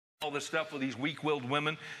doing all this stuff with these weak-willed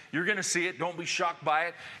women. You're going to see it. Don't be shocked by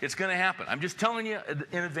it. It's going to happen. I'm just telling you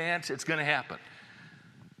in advance, it's going to happen.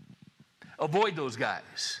 Avoid those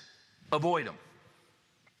guys. Avoid them.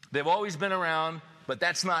 They've always been around, but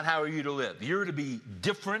that's not how you're to live. You're to be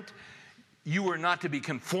different. You are not to be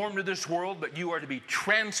conformed to this world, but you are to be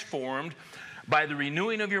transformed by the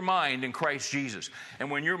renewing of your mind in Christ Jesus.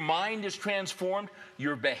 And when your mind is transformed,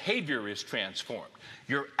 your behavior is transformed.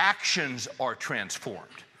 Your actions are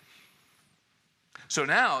transformed. So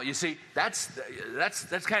now, you see, that's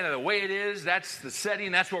kind of the way it is. That's the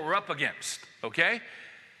setting. That's what we're up against, okay?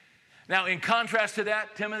 Now, in contrast to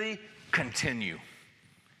that, Timothy, continue.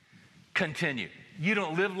 Continue. You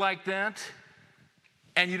don't live like that,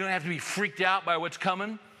 and you don't have to be freaked out by what's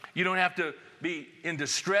coming. You don't have to be in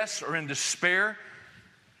distress or in despair.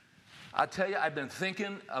 I'll tell you, I've been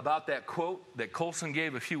thinking about that quote that Colson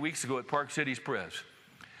gave a few weeks ago at Park Cities Press,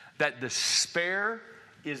 that despair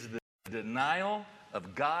is the denial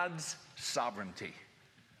of God's sovereignty.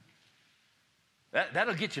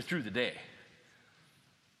 That'll get you through the day.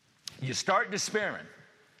 You start despairing.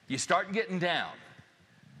 You start getting down.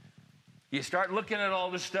 You start looking at all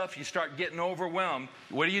this stuff, you start getting overwhelmed.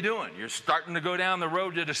 What are you doing? You're starting to go down the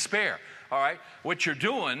road to despair. All right? What you're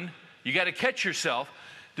doing, you got to catch yourself.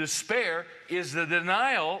 Despair is the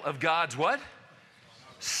denial of God's what?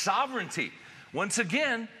 Sovereignty. Once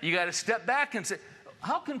again, you got to step back and say,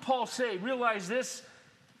 how can Paul say, realize this,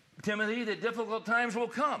 Timothy, that difficult times will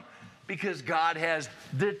come? Because God has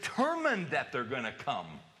determined that they're going to come.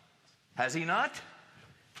 Has he not?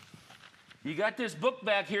 You got this book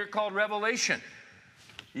back here called Revelation.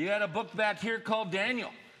 You got a book back here called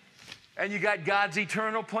Daniel. And you got God's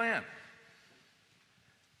eternal plan.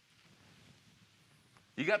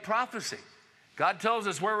 You got prophecy. God tells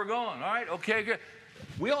us where we're going. All right, okay, good.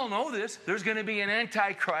 We all know this. There's going to be an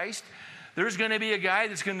antichrist. There's going to be a guy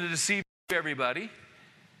that's going to deceive everybody.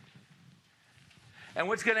 And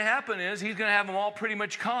what's going to happen is he's going to have them all pretty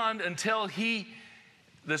much conned until he,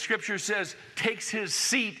 the scripture says, takes his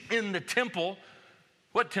seat in the temple.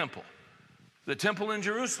 What temple? The temple in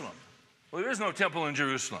Jerusalem. Well, there is no temple in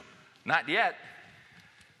Jerusalem. Not yet.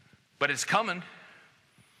 But it's coming.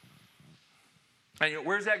 And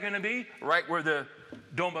where's that going to be? Right where the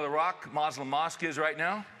Dome of the Rock Muslim mosque is right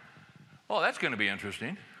now? Oh, that's going to be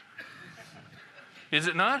interesting. Is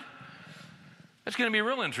it not? That's going to be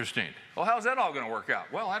real interesting. Well, how's that all going to work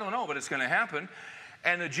out? Well, I don't know, but it's going to happen.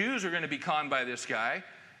 And the Jews are going to be conned by this guy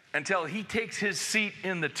until he takes his seat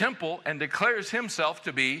in the temple and declares himself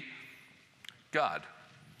to be God.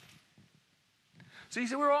 So you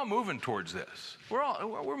see, we're all moving towards this.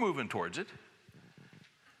 We're moving towards it.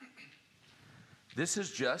 This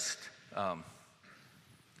is just, but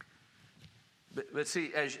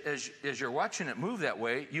see, as you're watching it move that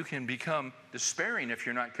way, you can become despairing if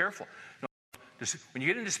you're not careful. When you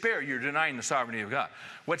get in despair, you're denying the sovereignty of God.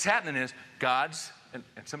 What's happening is God's, and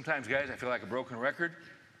sometimes, guys, I feel like a broken record,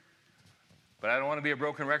 but I don't want to be a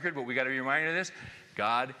broken record, but we got to be reminded of this.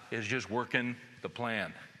 God is just working the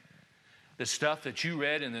plan. The stuff that you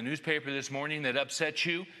read in the newspaper this morning that upset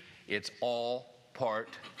you, it's all part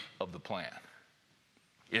of the plan.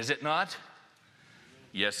 Is it not?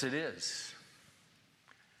 Yes, it is.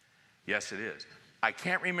 Yes, it is. I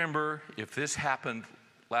can't remember if this happened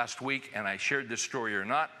last week and I shared this story or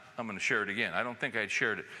not. I'm going to share it again. I don't think I'd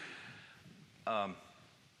shared it.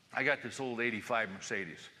 I got this old 85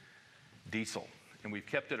 Mercedes diesel, and we've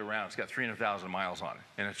kept it around. It's got 300,000 miles on it,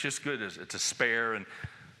 and it's just good as it's a spare. And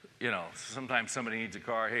you know, sometimes somebody needs a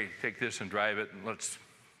car. Hey, take this and drive it, and let's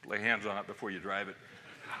lay hands on it before you drive it,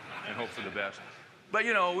 and hope for the best. But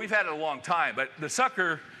you know, we've had it a long time. But the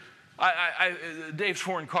sucker, Dave's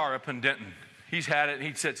foreign car up in Denton, he's had it, and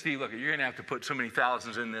he said, Steve, look, you're going to have to put so many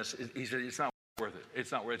thousands in this. He said, it's not worth it.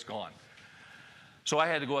 It's not where it's gone. So I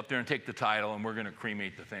had to go up there and take the title, and we're going to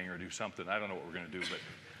cremate the thing or do something. I don't know what we're going to do. But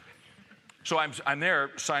so I'm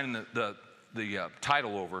there signing the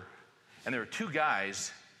title over, and there are two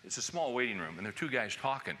guys. It's a small waiting room, and there are two guys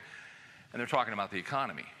talking, and they're talking about the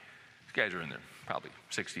economy. These guys are in their probably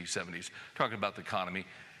 60s, 70s, talking about the economy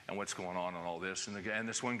and what's going on and all this. And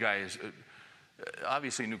this one guy is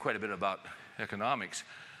obviously knew quite a bit about economics,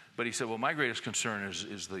 but he said, well, my greatest concern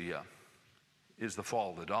is the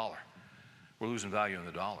fall of the dollar. We're losing value in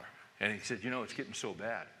the dollar. And he said, you know, it's getting so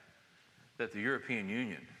bad that the European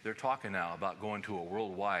Union, they're talking now about going to a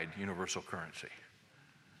worldwide universal currency.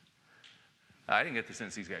 I didn't get the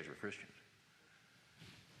sense these guys were Christians.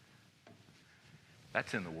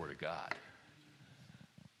 That's in the Word of God.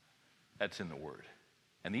 That's in the Word.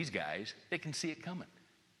 And these guys, they can see it coming.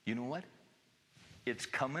 You know what? It's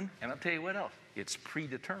coming, and I'll tell you what else. It's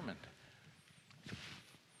predetermined.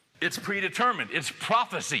 It's predetermined. It's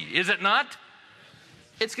prophecy, is it not?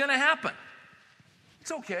 It's going to happen.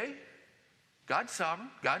 It's okay. God's sovereign.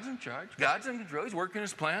 God's in charge. God's in control. He's working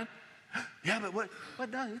his plan. Yeah, but what?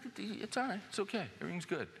 No, it's all right. It's okay. Everything's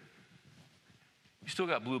good. You still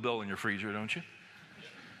got Bluebell in your freezer, don't you?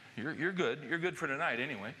 You're good. You're good for tonight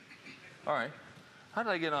anyway. All right. How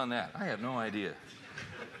did I get on that? I have no idea.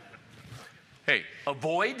 Hey,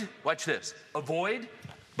 avoid. Watch this. Avoid,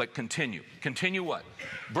 but continue. Continue what?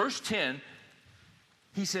 Verse 10,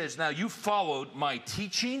 he says, now you followed my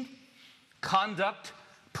teaching, conduct,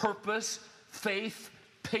 purpose, faith,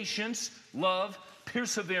 patience, love,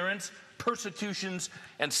 perseverance, persecutions,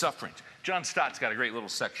 and sufferings. John Stott's got a great little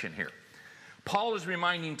section here. Paul is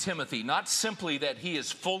reminding Timothy not simply that he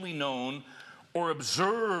has fully known or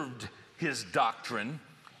observed his doctrine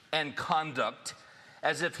and conduct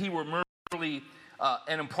as if he were merely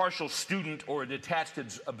an impartial student or a detached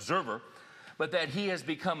observer, but that he has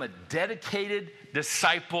become a dedicated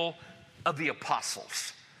disciple of the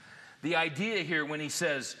apostles. The idea here when he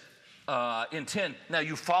says in 10, now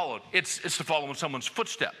you followed, it's to follow in someone's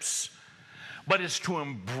footsteps, but it's to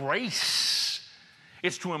embrace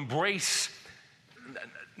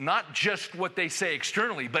not just what they say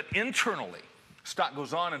externally, but internally. Stott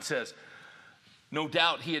goes on and says, no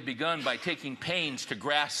doubt he had begun by taking pains to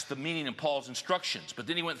grasp the meaning of Paul's instructions, but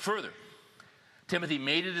then he went further. Timothy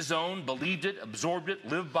made it his own, believed it, absorbed it,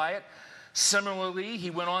 lived by it. Similarly, he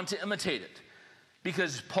went on to imitate it.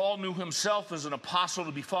 Because Paul knew himself as an apostle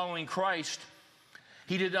to be following Christ,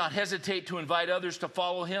 he did not hesitate to invite others to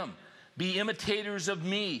follow him. Be imitators of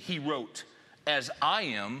me, he wrote, as I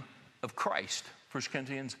am of Christ. 1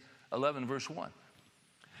 Corinthians 11, verse 1.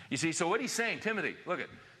 You see, so what he's saying, Timothy, look at,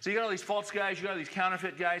 so you got all these false guys, you got all these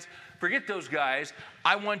counterfeit guys. Forget those guys.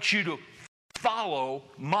 I want you to follow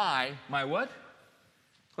my what?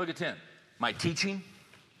 Look at 10. My teaching.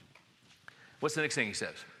 What's the next thing he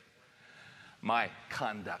says? My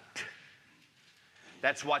conduct.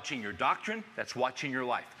 That's watching your doctrine. That's watching your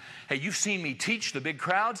life. Hey, you've seen me teach the big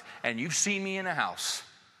crowds, and you've seen me in a house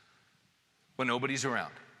when nobody's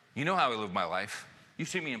around. You know how I live my life. You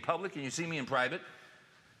see me in public, and you see me in private.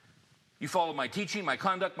 You follow my teaching, my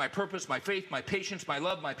conduct, my purpose, my faith, my patience, my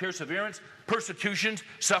love, my perseverance, persecutions,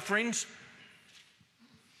 sufferings.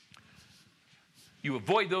 You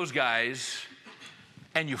avoid those guys,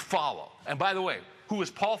 and you follow. And by the way, who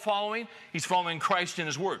is Paul following? He's following Christ in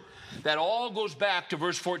his word. That all goes back to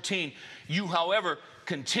verse 14. You, however,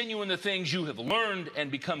 continue in the things you have learned and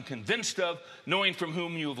become convinced of, knowing from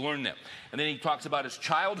whom you have learned them. And then he talks about his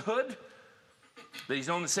childhood, that he's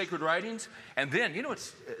known the sacred writings. And then,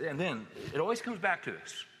 then it always comes back to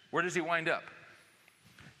this. Where does he wind up?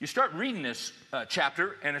 You start reading this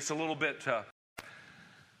chapter, and it's a little bit of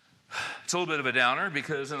a downer,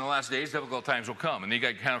 because in the last days, difficult times will come. And you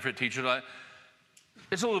got counterfeit teachers.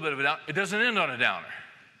 It's a little bit of a downer. It doesn't end on a downer.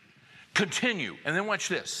 Continue. And then watch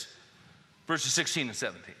this. Verses 16 and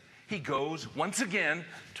 17. He goes once again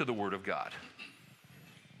to the Word of God.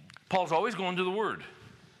 Paul's always going to the Word.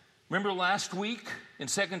 Remember last week in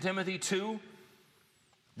 2 Timothy 2,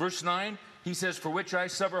 verse 9, he says, for which I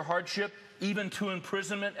suffer hardship, even to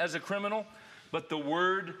imprisonment as a criminal, but the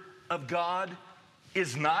Word of God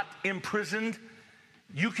is not imprisoned.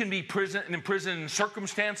 You can be imprisoned in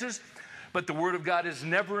circumstances, but the Word of God is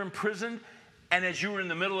never imprisoned. And as you are in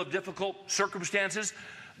the middle of difficult circumstances,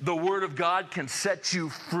 the Word of God can set you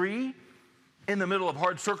free in the middle of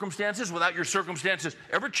hard circumstances without your circumstances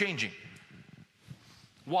ever changing.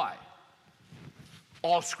 Why?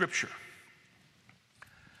 All Scripture.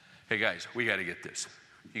 Hey guys, we got to get this.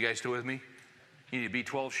 You guys still with me? You need a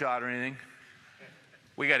B12 shot or anything?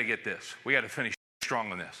 We got to get this. We got to finish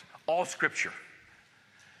strong on this. All Scripture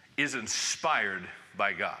is inspired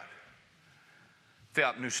by God.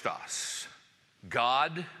 Theopneustos.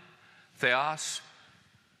 God, theos,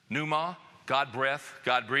 pneuma, God breath,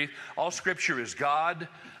 God breathed. All Scripture is God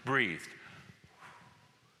breathed.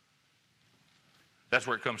 That's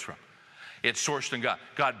where it comes from. It's sourced in God.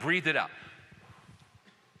 God breathed it out.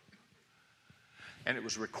 And it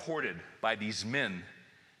was recorded by these men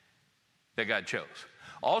that God chose.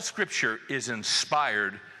 All Scripture is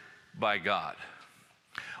inspired by God.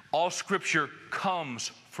 All Scripture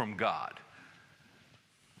comes from God.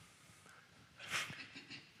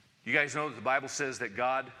 You guys know that the Bible says that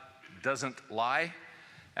God doesn't lie?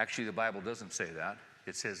 Actually, the Bible doesn't say that.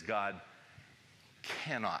 It says God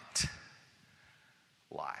cannot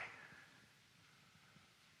lie.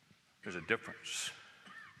 There's a difference.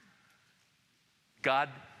 God,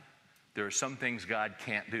 there are some things God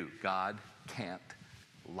can't do. God can't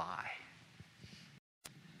lie.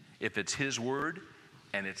 If it's His word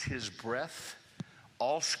and it's His breath,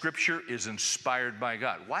 all Scripture is inspired by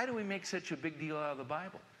God. Why do we make such a big deal out of the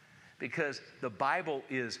Bible? Because the Bible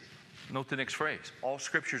is, note the next phrase, all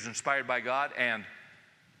Scripture is inspired by God and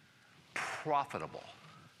profitable.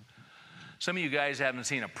 Some of you guys haven't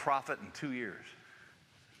seen a prophet in 2 years.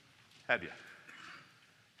 Have you?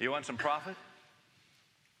 You want some profit?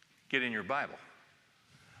 Get in your Bible.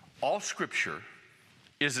 All Scripture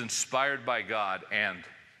is inspired by God and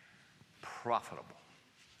profitable.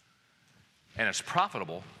 And it's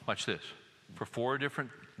profitable, watch this, for 4 different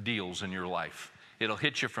deals in your life. It'll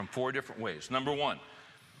hit you from 4 different ways. Number 1,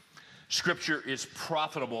 Scripture is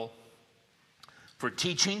profitable for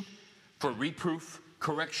teaching, for reproof,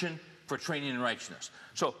 correction, for training in righteousness.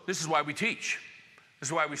 So this is why we teach. This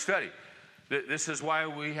is why we study. This is why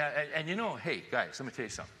we have, and you know, hey, guys, let me tell you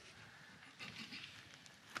something.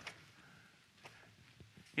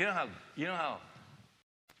 You know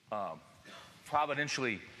how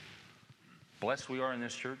providentially blessed we are in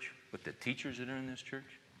this church with the teachers that are in this church?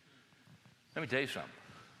 Let me tell you something.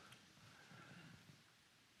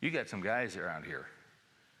 You got some guys around here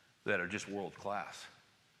that are just world class.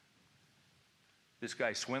 This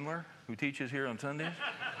guy Swindler, who teaches here on Sundays,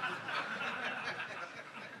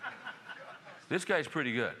 this guy's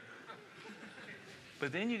pretty good.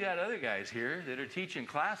 But then you got other guys here that are teaching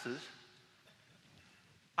classes.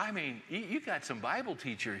 I mean, you got some Bible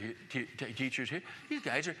teachers here. These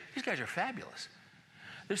guys are fabulous.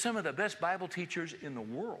 They're some of the best Bible teachers in the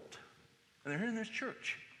world. And they're here in this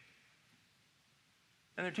church.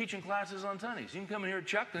 And they're teaching classes on Sundays. You can come in here,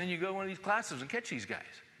 Chuck, and then you go to one of these classes and catch these guys.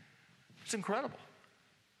 It's incredible.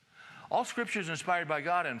 All Scripture is inspired by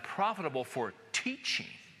God and profitable for teaching.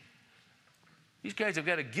 These guys have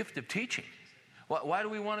got a gift of teaching. Why do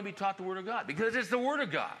we want to be taught the Word of God? Because it's the Word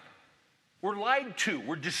of God. We're lied to.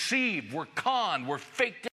 We're deceived. We're conned. We're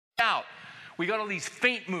faked out. We got all these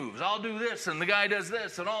feint moves. I'll do this, and the guy does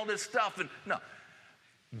this, and all this stuff. And no,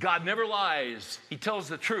 God never lies. He tells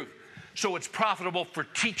the truth. So it's profitable for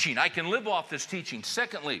teaching. I can live off this teaching.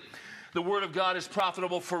 Secondly, the Word of God is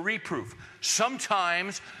profitable for reproof.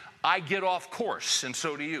 Sometimes I get off course, and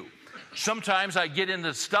so do you. Sometimes I get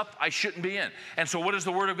into stuff I shouldn't be in. And so what does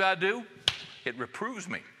the Word of God do? It reproves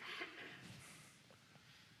me.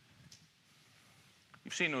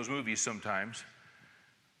 You've seen those movies sometimes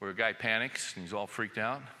where a guy panics and he's all freaked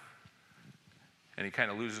out and he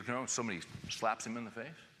kind of loses control and somebody slaps him in the face.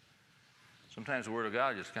 Sometimes the Word of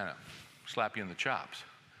God just kind of slap you in the chops.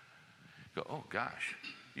 You go, oh gosh.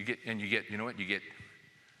 You get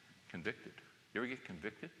convicted. You ever get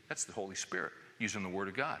convicted? That's the Holy Spirit using the Word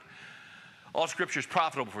of God. All Scripture is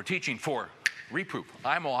profitable for teaching, for reproof.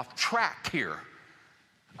 I'm off track here.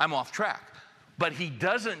 I'm off track. But he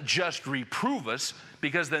doesn't just reprove us,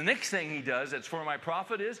 because the next thing he does that's for my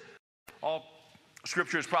profit is all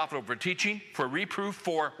Scripture is profitable for teaching, for reproof,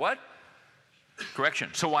 for what?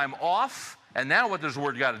 Correction. So I'm off, and now what does the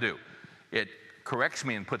Word got to do? It corrects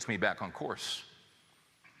me and puts me back on course.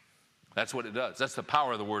 That's what it does. That's the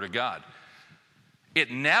power of the Word of God.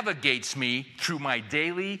 It navigates me through my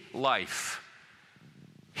daily life.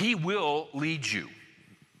 He will lead you.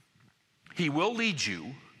 He will lead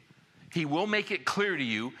you. He will make it clear to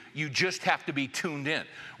you. You just have to be tuned in.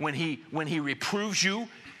 When he reproves you,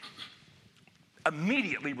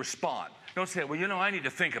 immediately respond. Don't say, well, I need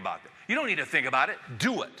to think about it. You don't need to think about it.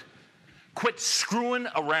 Do it. Quit screwing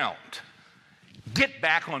around. Get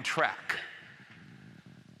back on track.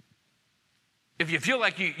 If you feel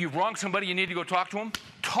like you've wronged somebody, you need to go talk to them,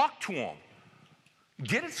 talk to them.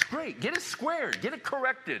 Get it straight. Get it squared. Get it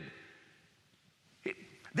corrected.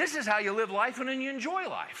 This is how you live life and then you enjoy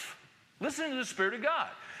life. Listen to the Spirit of God.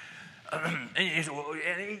 And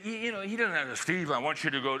he doesn't have to, Steve, I want you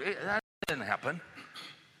to go. That didn't happen.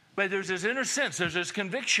 But there's this inner sense. There's this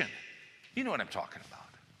conviction. You know what I'm talking about.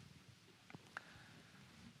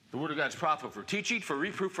 The Word of God is profitable for teaching, for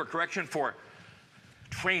reproof, for correction, for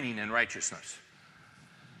training in righteousness.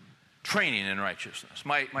 Training in righteousness.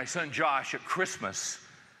 My son Josh at Christmas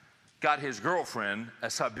got his girlfriend I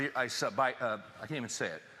can't even say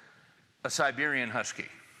it, a Siberian Husky.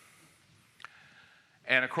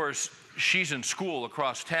 And of course, she's in school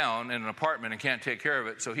across town in an apartment and can't take care of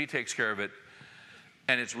it, so he takes care of it,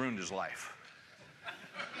 and it's ruined his life.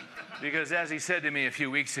 Because as he said to me a few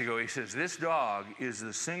weeks ago, he says, this dog is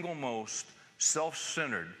the single most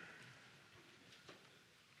self-centered,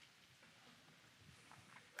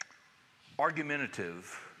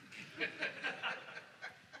 argumentative,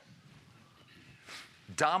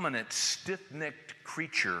 dominant, stiff-necked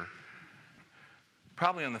creature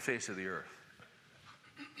probably on the face of the earth.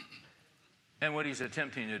 And what he's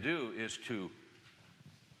attempting to do is to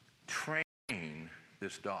train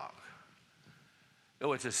this dog.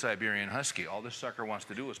 Oh, it's a Siberian Husky. All this sucker wants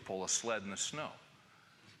to do is pull a sled in the snow.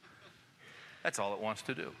 That's all it wants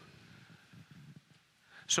to do.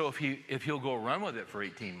 So if he'll go run with it for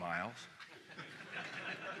 18 miles,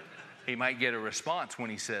 he might get a response when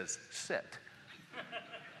he says, sit.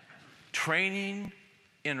 Training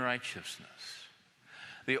in righteousness.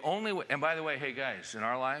 The only way, and by the way, hey guys, in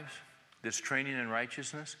our lives, this training in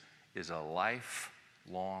righteousness is a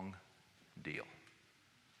lifelong deal.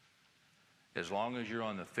 As long as you're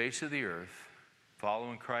on the face of the earth,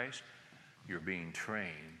 following Christ, you're being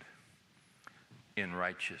trained in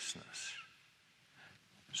righteousness.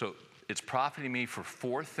 So it's profiting me for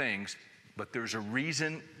 4 things, but there's a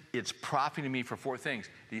reason it's profiting me for 4 things.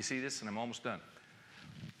 Do you see this? And I'm almost done.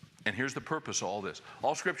 And here's the purpose of all this.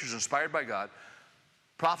 All Scripture is inspired by God,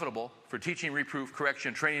 profitable for teaching, reproof,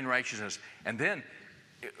 correction, training in righteousness. And then,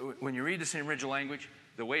 when you read this in original language,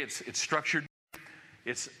 the way it's structured,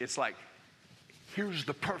 it's like, here's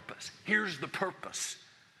the purpose. Here's the purpose.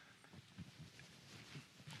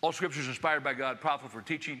 All Scripture is inspired by God, profitable for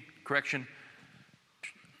teaching, correction.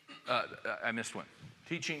 I missed one.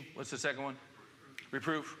 Teaching, what's the second one?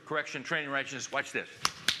 Reproof, correction, training, righteousness. Watch this.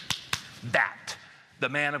 That the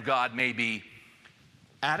man of God may be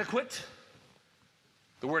adequate.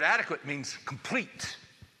 The word adequate means complete.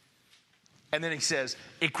 And then he says,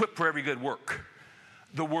 equipped for every good work.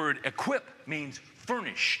 The word equip means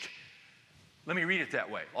furnished. Let me read it that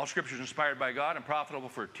way. All Scripture is inspired by God and profitable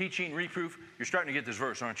for teaching, reproof. You're starting to get this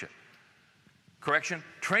verse, aren't you? Correction,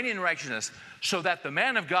 training in righteousness, so that the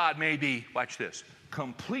man of God may be, watch this,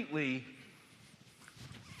 completely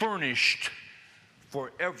furnished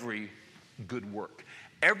for every good work.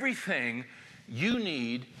 Everything you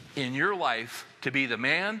need in your life to be the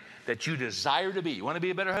man that you desire to be. You want to be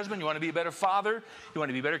a better husband? You want to be a better father? You want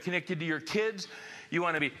to be better connected to your kids? You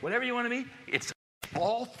want to be whatever you want to be? It's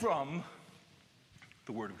all from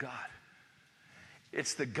the Word of God.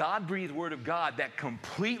 It's the God-breathed Word of God that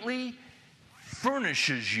completely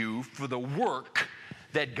furnishes you for the work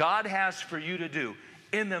that God has for you to do.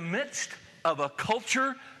 In the midst of a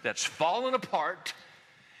culture that's fallen apart,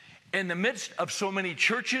 in the midst of so many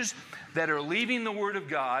churches that are leaving the Word of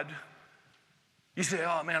God, you say,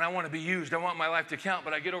 oh man, I want to be used. I want my life to count,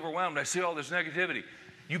 but I get overwhelmed. I see all this negativity.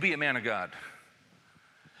 You be a man of God.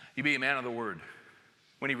 You be a man of the Word.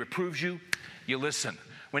 When He reproves you, you listen.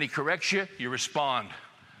 When He corrects you, you respond.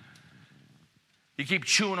 You keep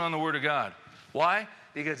chewing on the Word of God. Why?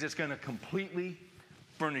 Because it's going to completely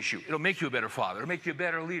furnish you. It'll make you a better father. It'll make you a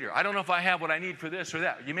better leader. I don't know if I have what I need for this or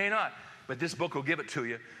that. You may not, but this book will give it to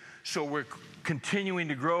you. So we're continuing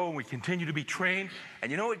to grow and we continue to be trained.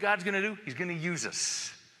 And you know what God's going to do? He's going to use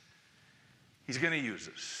us. He's going to use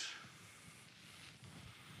us.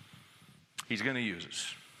 He's going to use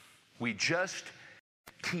us. We just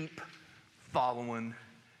keep following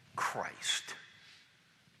Christ.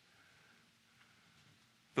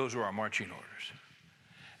 Those are our marching orders.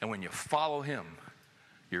 And when you follow Him,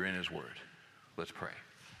 you're in His Word. Let's pray.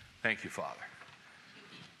 Thank you, Father.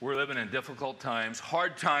 We're living in difficult times,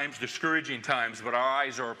 hard times, discouraging times, but our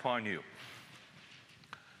eyes are upon You.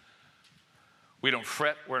 We don't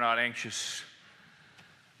fret. We're not anxious.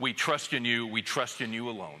 We trust in You. We trust in You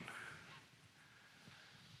alone.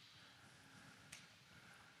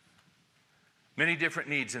 Many different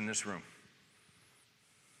needs in this room.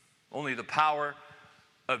 Only the power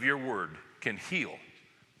of Your Word can heal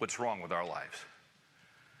what's wrong with our lives.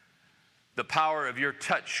 The power of Your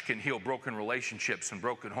touch can heal broken relationships and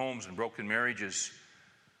broken homes and broken marriages.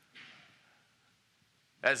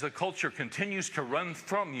 As the culture continues to run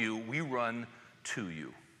from You, we run to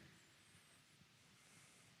You.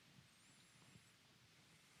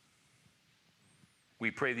 We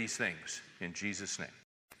pray these things in Jesus' name.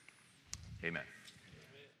 Amen.